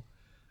along.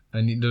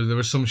 And there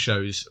are some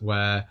shows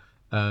where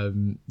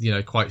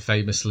quite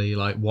famously,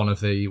 one of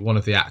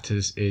the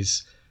actors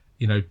is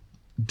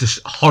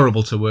just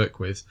horrible to work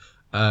with,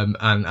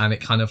 and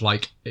it kind of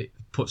it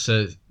puts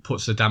a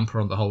damper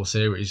on the whole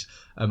series.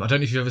 I don't know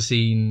if you've ever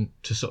seen,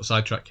 to sort of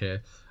sidetrack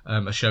here,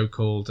 a show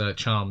called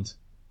Charmed.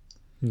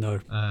 No.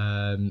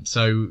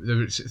 So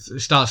it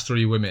stars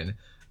 3 women,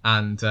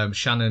 and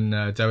Shannon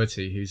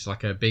Doherty, who's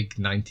a big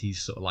 90s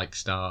sort of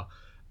star,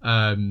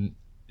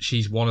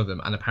 she's one of them,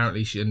 and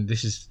apparently and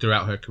this is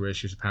throughout her career,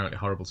 she was apparently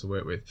horrible to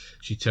work with.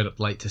 She turned up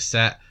late to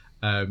set,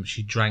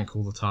 she drank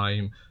all the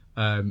time,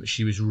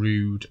 she was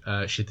rude,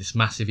 she had this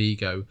massive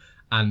ego,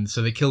 and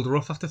so they killed her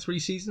off after 3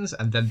 seasons,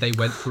 and then they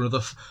went for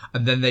another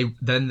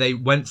they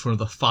went for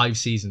another 5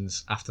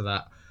 seasons after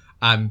that.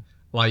 And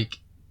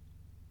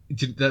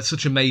that's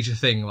such a major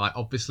thing.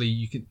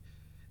 Obviously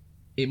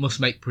it must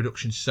make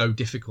production so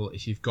difficult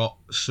if you've got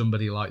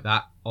somebody like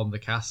that on the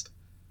cast.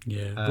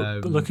 Yeah,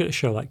 but look at a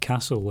show like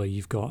Castle, where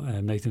you've got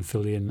Nathan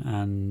Fillion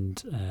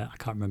and I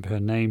can't remember her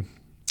name.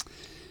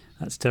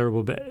 That's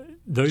terrible. But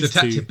those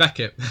Detective two,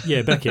 Beckett.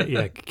 yeah, Beckett,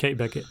 yeah, Kate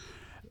Beckett.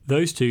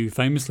 Those two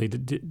famously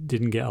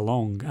didn't get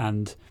along,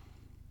 and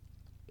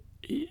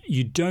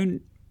you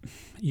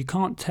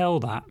can't tell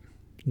that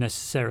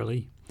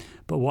necessarily.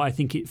 But what I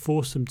think it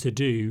forced them to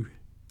do,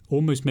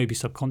 almost maybe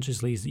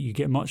subconsciously, is that you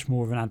get much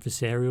more of an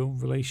adversarial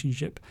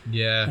relationship.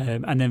 Yeah.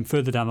 And then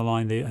further down the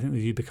line, I think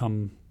they do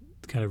become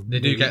kind of...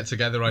 They do get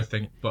together, I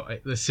think,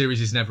 but the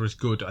series is never as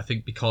good, I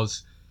think,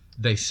 because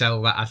they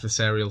sell that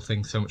adversarial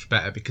thing so much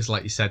better, because,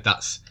 like you said,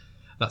 that's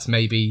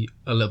maybe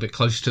a little bit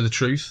closer to the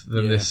truth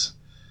than this,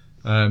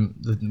 than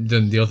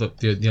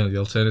the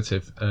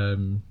alternative.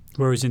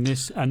 Whereas in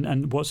this,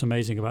 and what's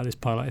amazing about this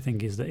pilot, I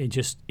think, is that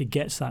it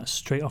gets that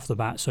straight off the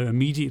bat. So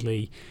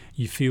immediately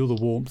you feel the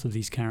warmth of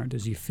these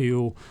characters. You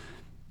feel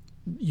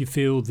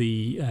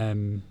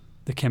the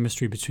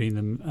chemistry between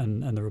them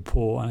and the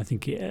rapport. And I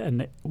think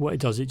what it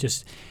does, it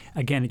just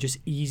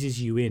eases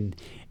you in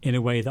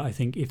a way that I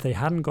think if they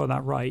hadn't got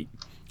that right,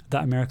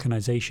 that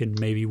Americanization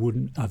maybe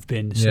wouldn't have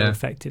been so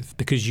effective,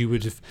 because you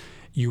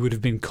would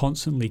have been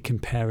constantly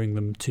comparing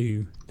them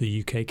to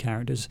the UK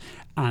characters,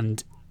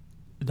 and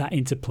that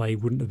interplay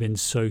wouldn't have been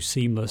so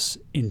seamless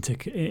in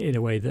a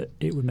way that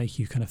it would make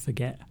you kind of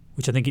forget,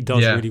 which I think it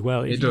does really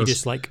well. It does.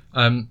 Just like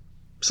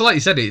so, like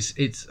you said,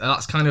 it's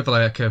that's kind of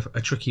like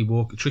a tricky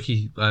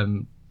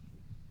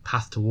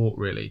path to walk.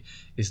 Really,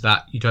 is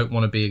that you don't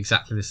want to be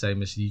exactly the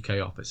same as the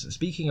UK office. And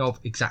speaking of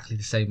exactly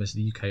the same as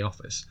the UK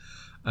office,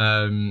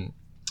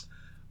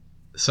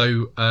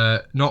 so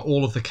not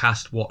all of the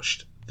cast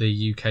watched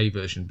the UK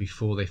version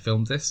before they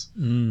filmed this.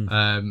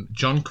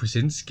 John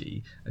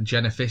Krasinski and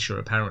Jenna Fisher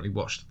apparently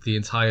watched the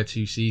entire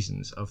 2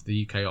 seasons of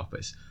the UK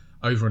Office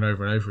over and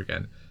over and over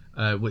again,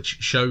 which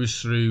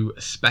shows through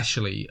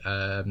especially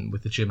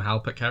with the Jim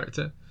Halpert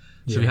character.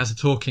 So he has a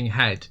talking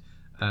head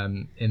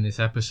in this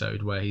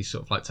episode where he's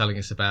sort of like telling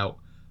us about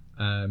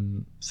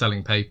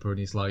selling paper, and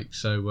he's like,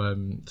 so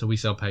we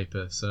sell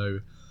paper, so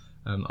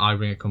I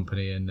ring a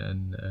company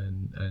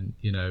and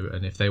you know,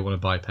 and if they want to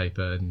buy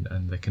paper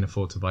and they can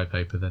afford to buy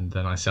paper, then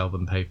I sell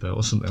them paper,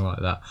 or something like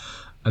that.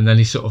 And then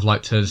he sort of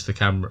like turns to the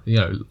camera, you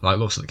know, like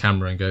looks at the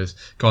camera and goes,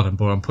 "God,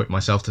 I'm putting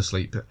myself to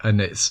sleep."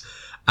 And it's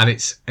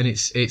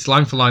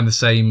line for line the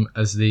same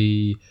as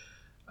the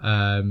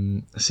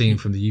scene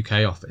from the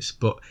UK office,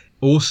 but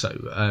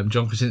also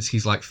John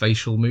Krasinski's like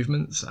facial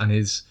movements and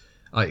his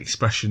like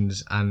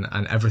expressions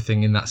and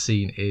everything in that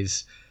scene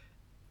is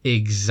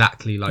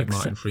exactly like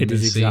Martin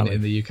Freeman's scene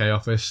in the UK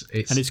office.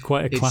 It's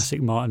quite a classic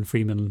Martin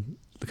Freeman,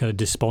 the kind of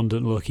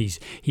despondent look.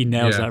 He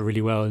nails that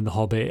really well in The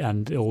Hobbit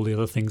and all the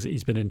other things that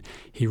he's been in.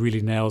 He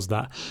really nails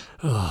that.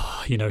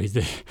 You know, he's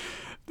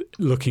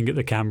looking at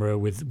the camera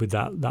with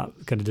that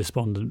kind of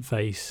despondent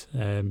face.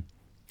 And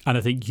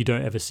I think you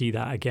don't ever see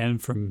that again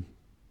from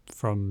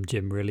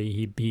Jim. Really,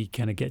 he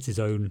kind of gets his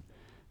own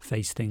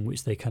face thing,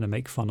 which they kind of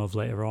make fun of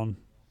later on.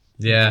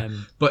 Yeah,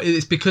 but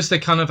it's because they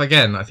kind of,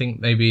 again, I think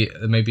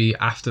maybe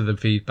after the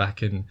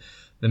feedback, and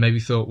they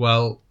maybe thought,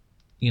 well,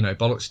 you know,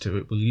 bollocks to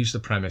it, we'll use the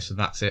premise and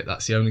that's it.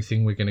 That's the only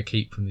thing we're going to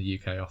keep from the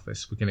UK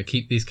office. We're going to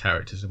keep these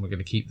characters and we're going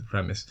to keep the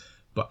premise.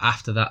 But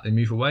after that, they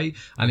move away,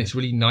 and it's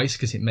really nice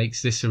because it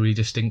makes this a really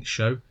distinct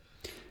show.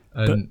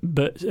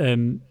 But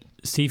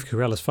Steve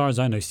Carell, as far as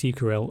I know, Steve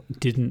Carell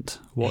didn't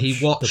watch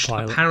the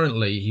pilot.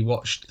 Apparently, he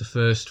watched the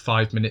first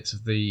 5 minutes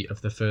of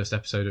the first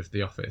episode of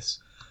The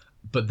Office,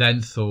 but then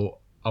thought,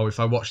 oh,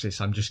 if I watch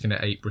this, I'm just going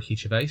to ape Ricky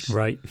Gervais.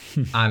 Right.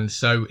 And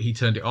so he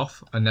turned it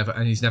off and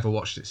he's never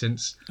watched it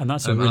since. And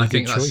that's a really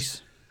good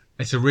choice.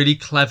 It's a really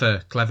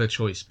clever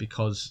choice,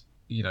 because,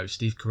 you know,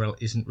 Steve Carell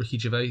isn't Ricky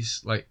Gervais.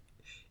 Like,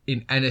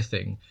 in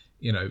anything,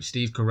 you know,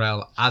 Steve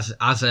Carell as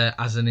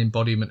an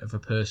embodiment of a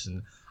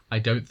person, I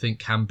don't think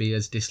can be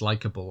as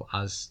dislikable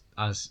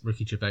as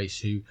Ricky Gervais,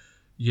 who,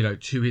 you know,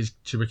 to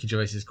Ricky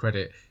Gervais's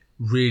credit,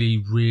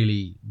 really,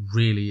 really,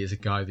 really is a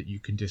guy that you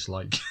can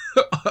dislike.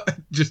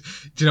 Just,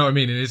 do you know what I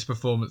mean, in his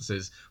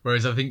performances?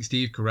 Whereas I think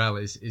Steve Carell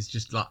is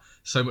just like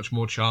so much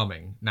more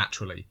charming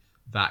naturally,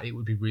 that it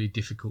would be really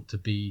difficult to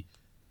be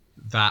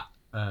that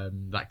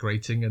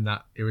grating and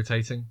that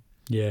irritating.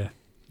 Yeah.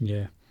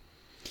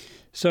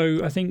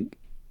 So I think,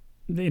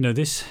 you know,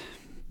 this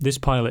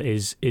pilot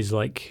is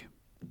like,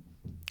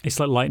 it's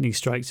like lightning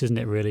strikes, isn't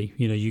it? Really,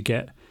 you know, you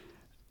get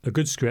a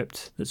good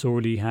script that's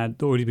already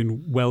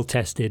been well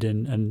tested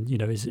and you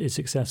know is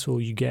successful.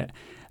 You get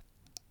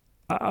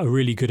a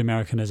really good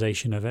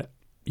Americanization of it.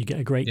 You get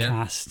a great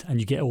cast, and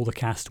you get all the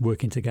cast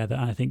working together.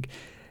 And I think,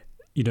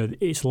 you know,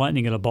 it's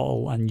lightning in a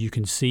bottle, and you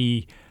can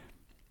see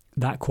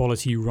that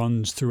quality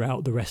runs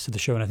throughout the rest of the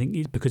show. And I think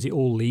it's because it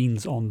all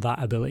leans on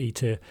that ability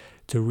to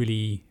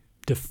really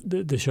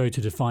the show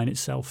to define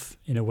itself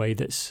in a way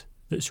that's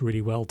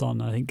really well done.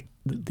 I think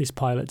this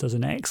pilot does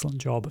an excellent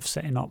job of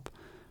setting up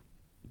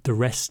the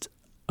rest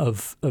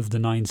of the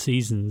 9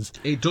 seasons.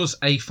 It does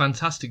a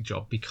fantastic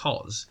job,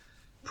 because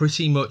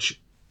pretty much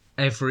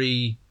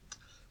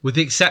with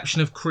the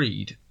exception of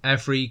Creed,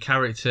 every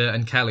character,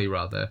 and Kelly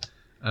rather,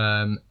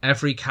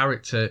 every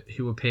character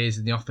who appears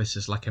in The Office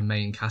as like a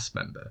main cast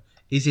member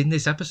is in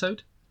this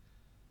episode.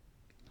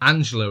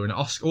 Angela and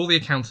Oscar, all the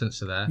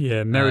accountants are there.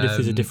 Yeah, Meredith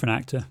is a different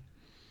actor.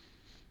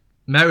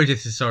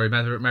 Meredith is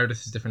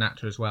a different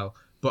actor as well.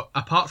 But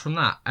apart from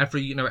that,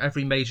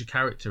 every major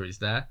character is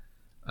there.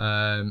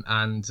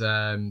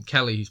 And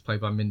Kelly, who's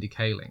played by Mindy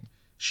Kaling,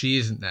 she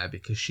isn't there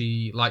because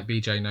she, like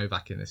BJ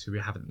Novak in this, who we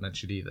haven't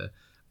mentioned either,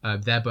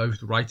 they're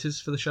both writers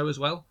for the show as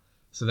well.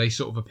 So they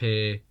sort of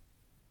appear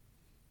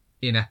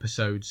in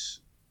episodes,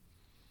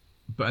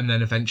 and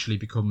then eventually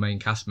become main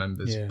cast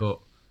members. Yeah. But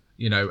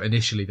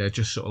initially they're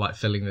just sort of like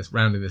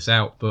rounding this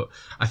out. But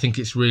I think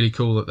it's really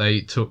cool that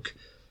they took,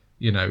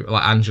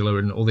 like Angela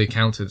and all the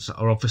accountants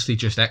are obviously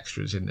just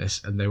extras in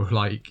this, and they were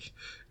like,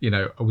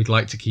 we'd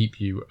like to keep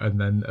you, and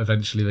then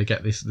eventually they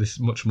get this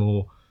much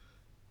more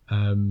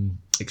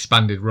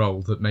expanded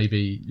role that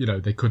maybe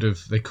they could have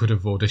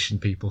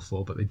auditioned people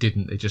for, but they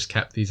didn't. They just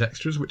kept these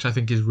extras, which I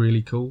think is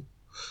really cool.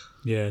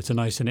 Yeah, it's and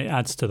it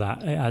adds to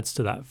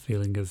that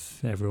feeling of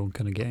everyone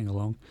kind of getting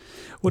along.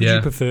 What did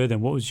you prefer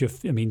then? What was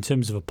in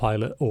terms of a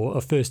pilot or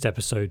a first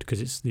episode,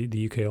 because it's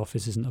the UK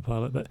Office isn't a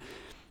pilot, but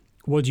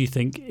what do you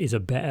think is a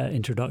better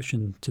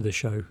introduction to the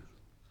show?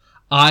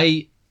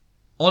 I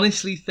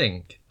honestly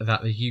think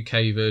that the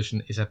UK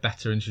version is a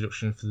better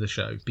introduction for the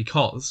show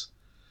because,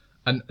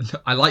 and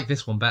I like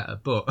this one better,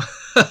 but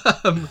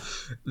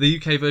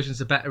the UK version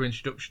is a better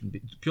introduction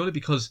purely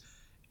because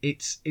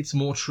it's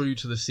more true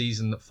to the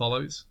season that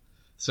follows.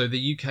 So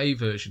the UK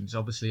version is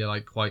obviously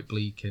like quite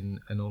bleak and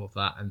all of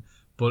that,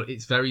 but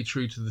it's very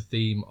true to the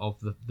theme of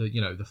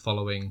the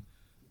following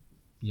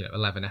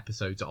 11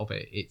 episodes of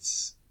it.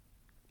 It's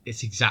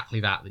exactly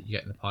that you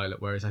get in the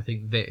pilot. Whereas I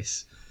think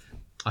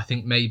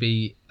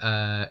maybe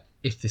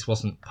if this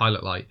wasn't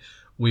Pilot Light,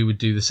 we would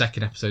do the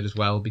second episode as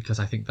well, because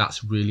I think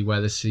that's really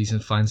where the season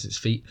finds its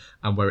feet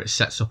and where it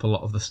sets up a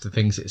lot of the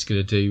things it's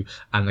going to do.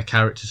 And the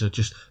characters are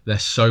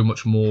there's so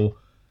much more.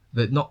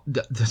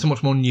 There's so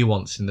much more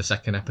nuance in the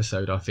second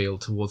episode, I feel,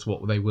 towards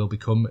what they will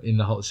become in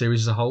the whole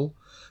series as a whole.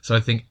 So I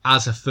think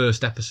as a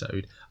first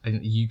episode, I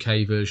think the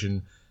UK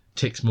version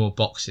ticks more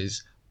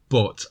boxes,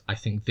 but I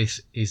think this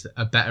is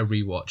a better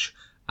rewatch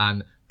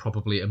and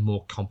probably a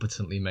more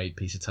competently made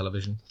piece of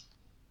television.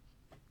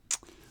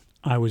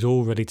 I was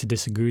all ready to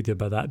disagree with you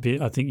about that,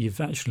 but I think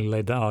you've actually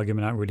laid that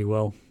argument out really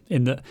well,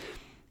 in that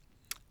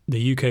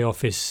the UK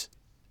Office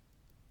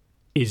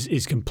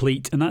is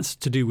complete, and that's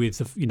to do with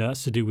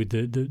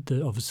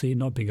the obviously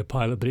not being a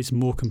pilot, but it's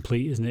more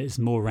complete, isn't it? It's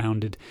more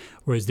rounded.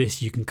 Whereas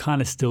this, you can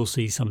kind of still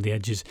see some of the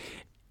edges,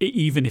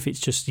 even if it's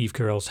just Steve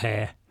Carell's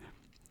hair.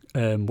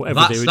 I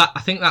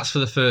think that's for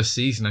the first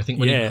season. I think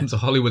when he becomes a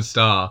Hollywood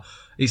star,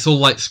 it's all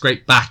like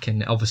scraped back,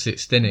 and obviously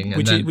it's thinning.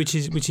 And which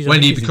is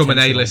when you become an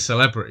A-list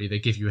celebrity, they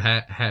give you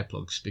hair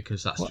plugs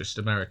because that's just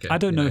America. I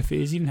don't know if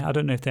it is even. I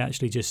don't know if they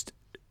actually just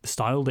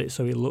styled it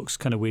so it looks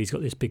kind of weird. He's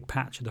got this big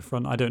patch at the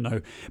front. I don't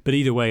know, but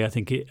either way, I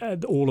think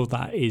all of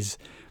that it's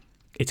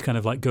kind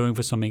of like going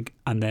for something,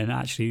 and then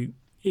actually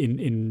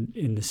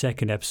in the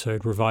second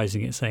episode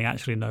revising it, saying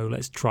actually no,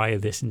 let's try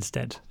this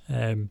instead.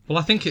 Well,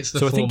 I think it's the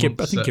 4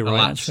 months that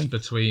elapsed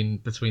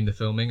between the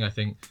filming. I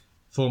think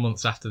 4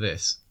 months after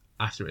this,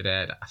 after it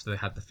aired, after they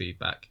had the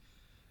feedback,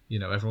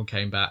 everyone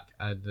came back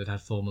and they'd had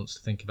 4 months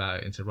to think about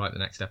it and to write the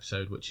next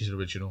episode, which is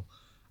original,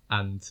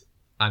 and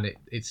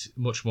it's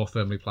much more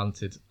firmly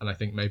planted. And I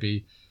think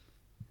maybe,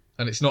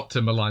 and it's not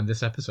to malign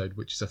this episode,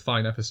 which is a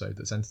fine episode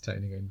that's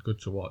entertaining and good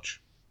to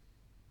watch,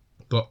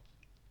 but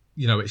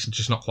it's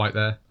just not quite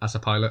there as a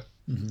pilot.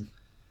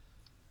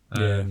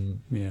 Mm-hmm.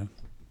 Yeah.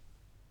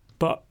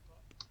 But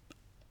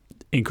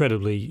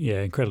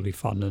incredibly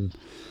fun and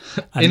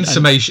in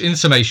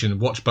summation,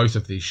 watch both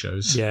of these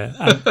shows. Yeah,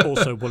 and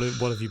also, what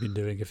have you been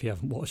doing if you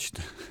haven't watched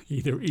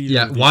either?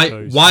 Yeah, of these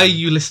shows? Why are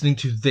you listening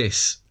to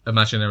this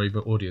imaginary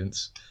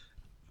audience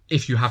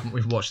if you haven't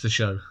watched the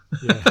show?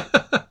 Yeah,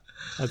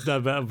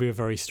 that would be a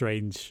very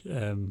strange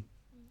thing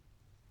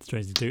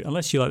to do,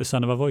 unless you like the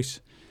sound of our voice,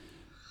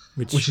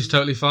 which is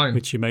totally fine.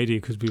 Which you may do,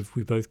 because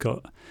we've both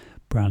got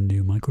brand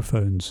new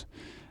microphones.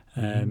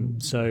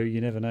 So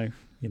you never know.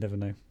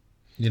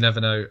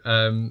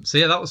 So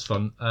yeah, that was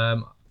fun.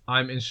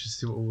 I'm interested to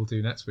see what we'll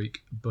do next week,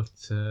 but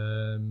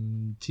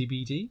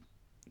TBD.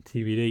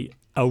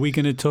 Are we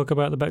going to talk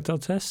about the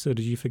Bechdel test, or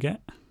did you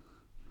forget?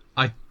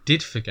 I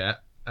did forget.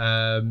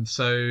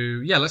 So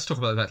yeah, let's talk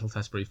about the Bechdel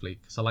test briefly,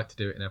 because I like to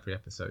do it in every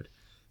episode.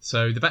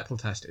 So the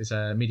Bechdel test is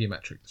a media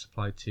metric that's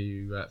applied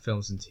to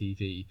films and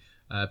TV,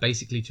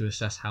 basically to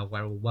assess how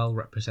well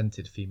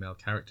represented female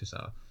characters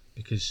are,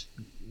 because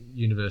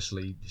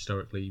universally,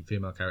 historically,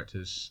 female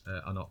characters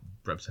are not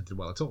represented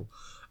well at all.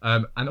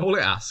 And all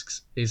it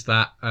asks is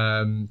that,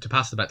 to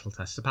pass the Bechdel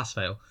test, to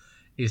pass-fail,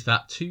 is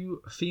that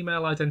two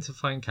female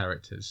identifying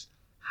characters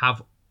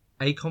have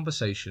a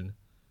conversation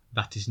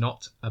that is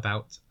not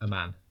about a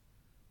man.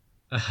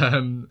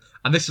 And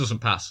this doesn't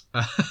pass.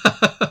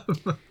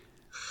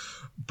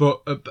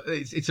 But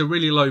it's a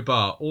really low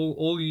bar.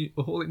 All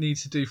it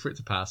needs to do for it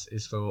to pass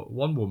is for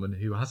one woman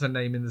who has her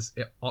name in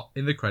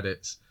the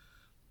credits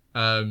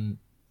to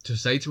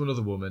say to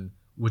another woman,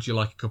 would you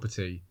like a cup of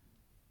tea?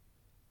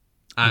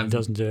 And it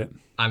doesn't do it.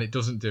 And it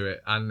doesn't do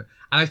it. And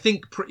I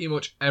think pretty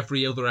much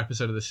every other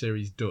episode of the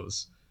series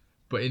does.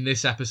 But in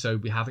this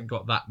episode, we haven't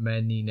got that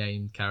many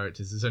named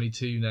characters. There's only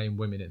 2 named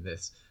women in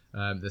this.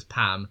 There's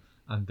Pam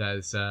and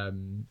there's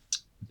Jan,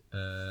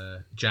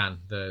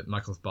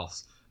 Michael's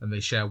boss. And they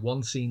share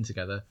one scene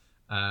together,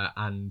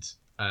 and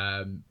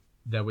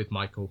they're with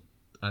Michael,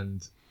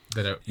 and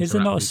they don't. Is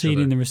there not a scene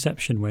in the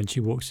reception when she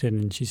walks in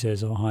and she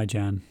says, "Oh, hi,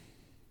 Jan"?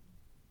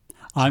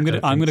 I'm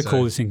gonna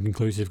call this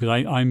inconclusive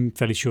because I'm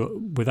fairly sure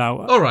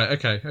without. All right,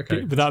 okay.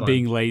 Without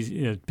being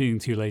lazy, being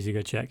too lazy to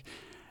go check.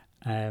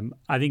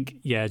 I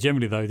think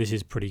generally though this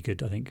is pretty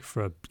good. I think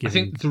I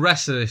think the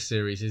rest of this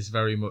series is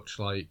very much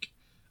like,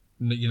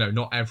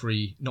 not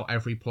every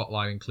plot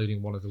line,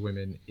 including one of the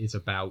women, is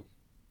about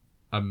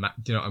do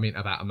you know what I mean?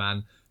 About a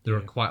man. There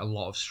are quite a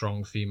lot of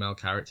strong female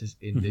characters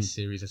in this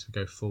series as we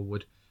go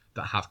forward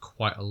that have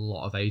quite a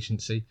lot of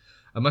agency.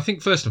 I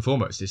think first and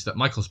foremost is that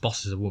Michael's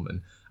boss is a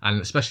woman, and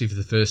especially for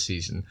the first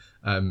season,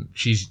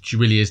 she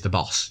really is the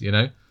boss,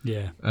 Yeah.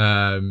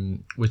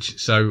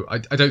 So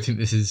I don't think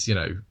this is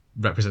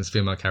represents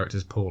female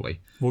characters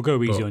poorly. We'll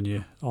go easy on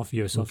you off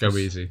US office. Go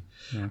easy.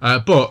 Yeah.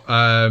 But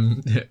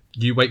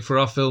you wait for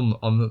our film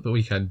on the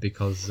weekend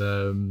because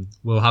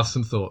we'll have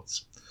some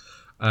thoughts.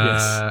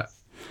 Yes.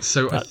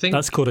 So I think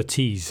that's called a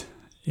tease.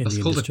 That's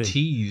called a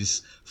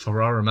tease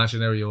for our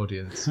imaginary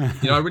audience.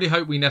 I really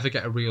hope we never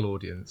get a real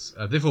audience.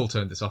 They've all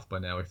turned this off by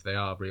now if they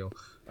are real.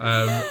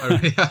 I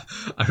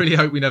really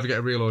hope we never get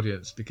a real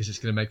audience because it's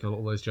going to make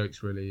all those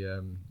jokes really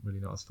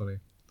not as funny.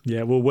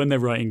 Yeah, well, when they're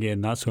writing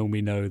in, that's when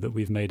we know that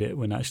we've made it,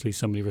 when actually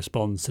somebody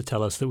responds to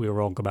tell us that we were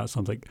wrong about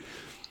something.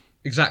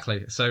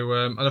 Exactly. So,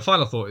 and the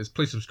final thought is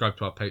please subscribe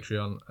to our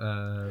Patreon.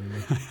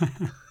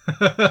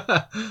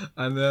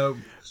 And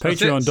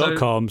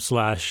Patreon.com/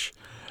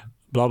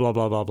 blah, blah,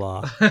 blah, blah,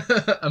 blah.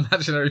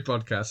 Imaginary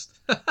podcast.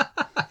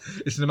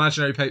 It's an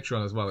imaginary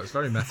Patreon as well. It's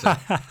very meta.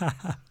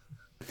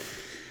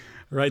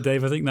 Right,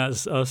 Dave, I think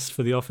that's us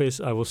for The Office.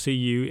 I will see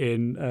you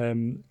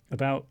in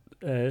about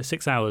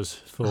 6 hours.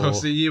 I'll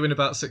see you in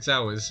about 6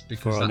 hours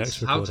because that's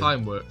how recording.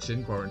 time works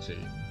in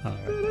quarantine. All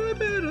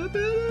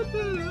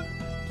right.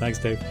 Thanks,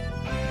 Dave.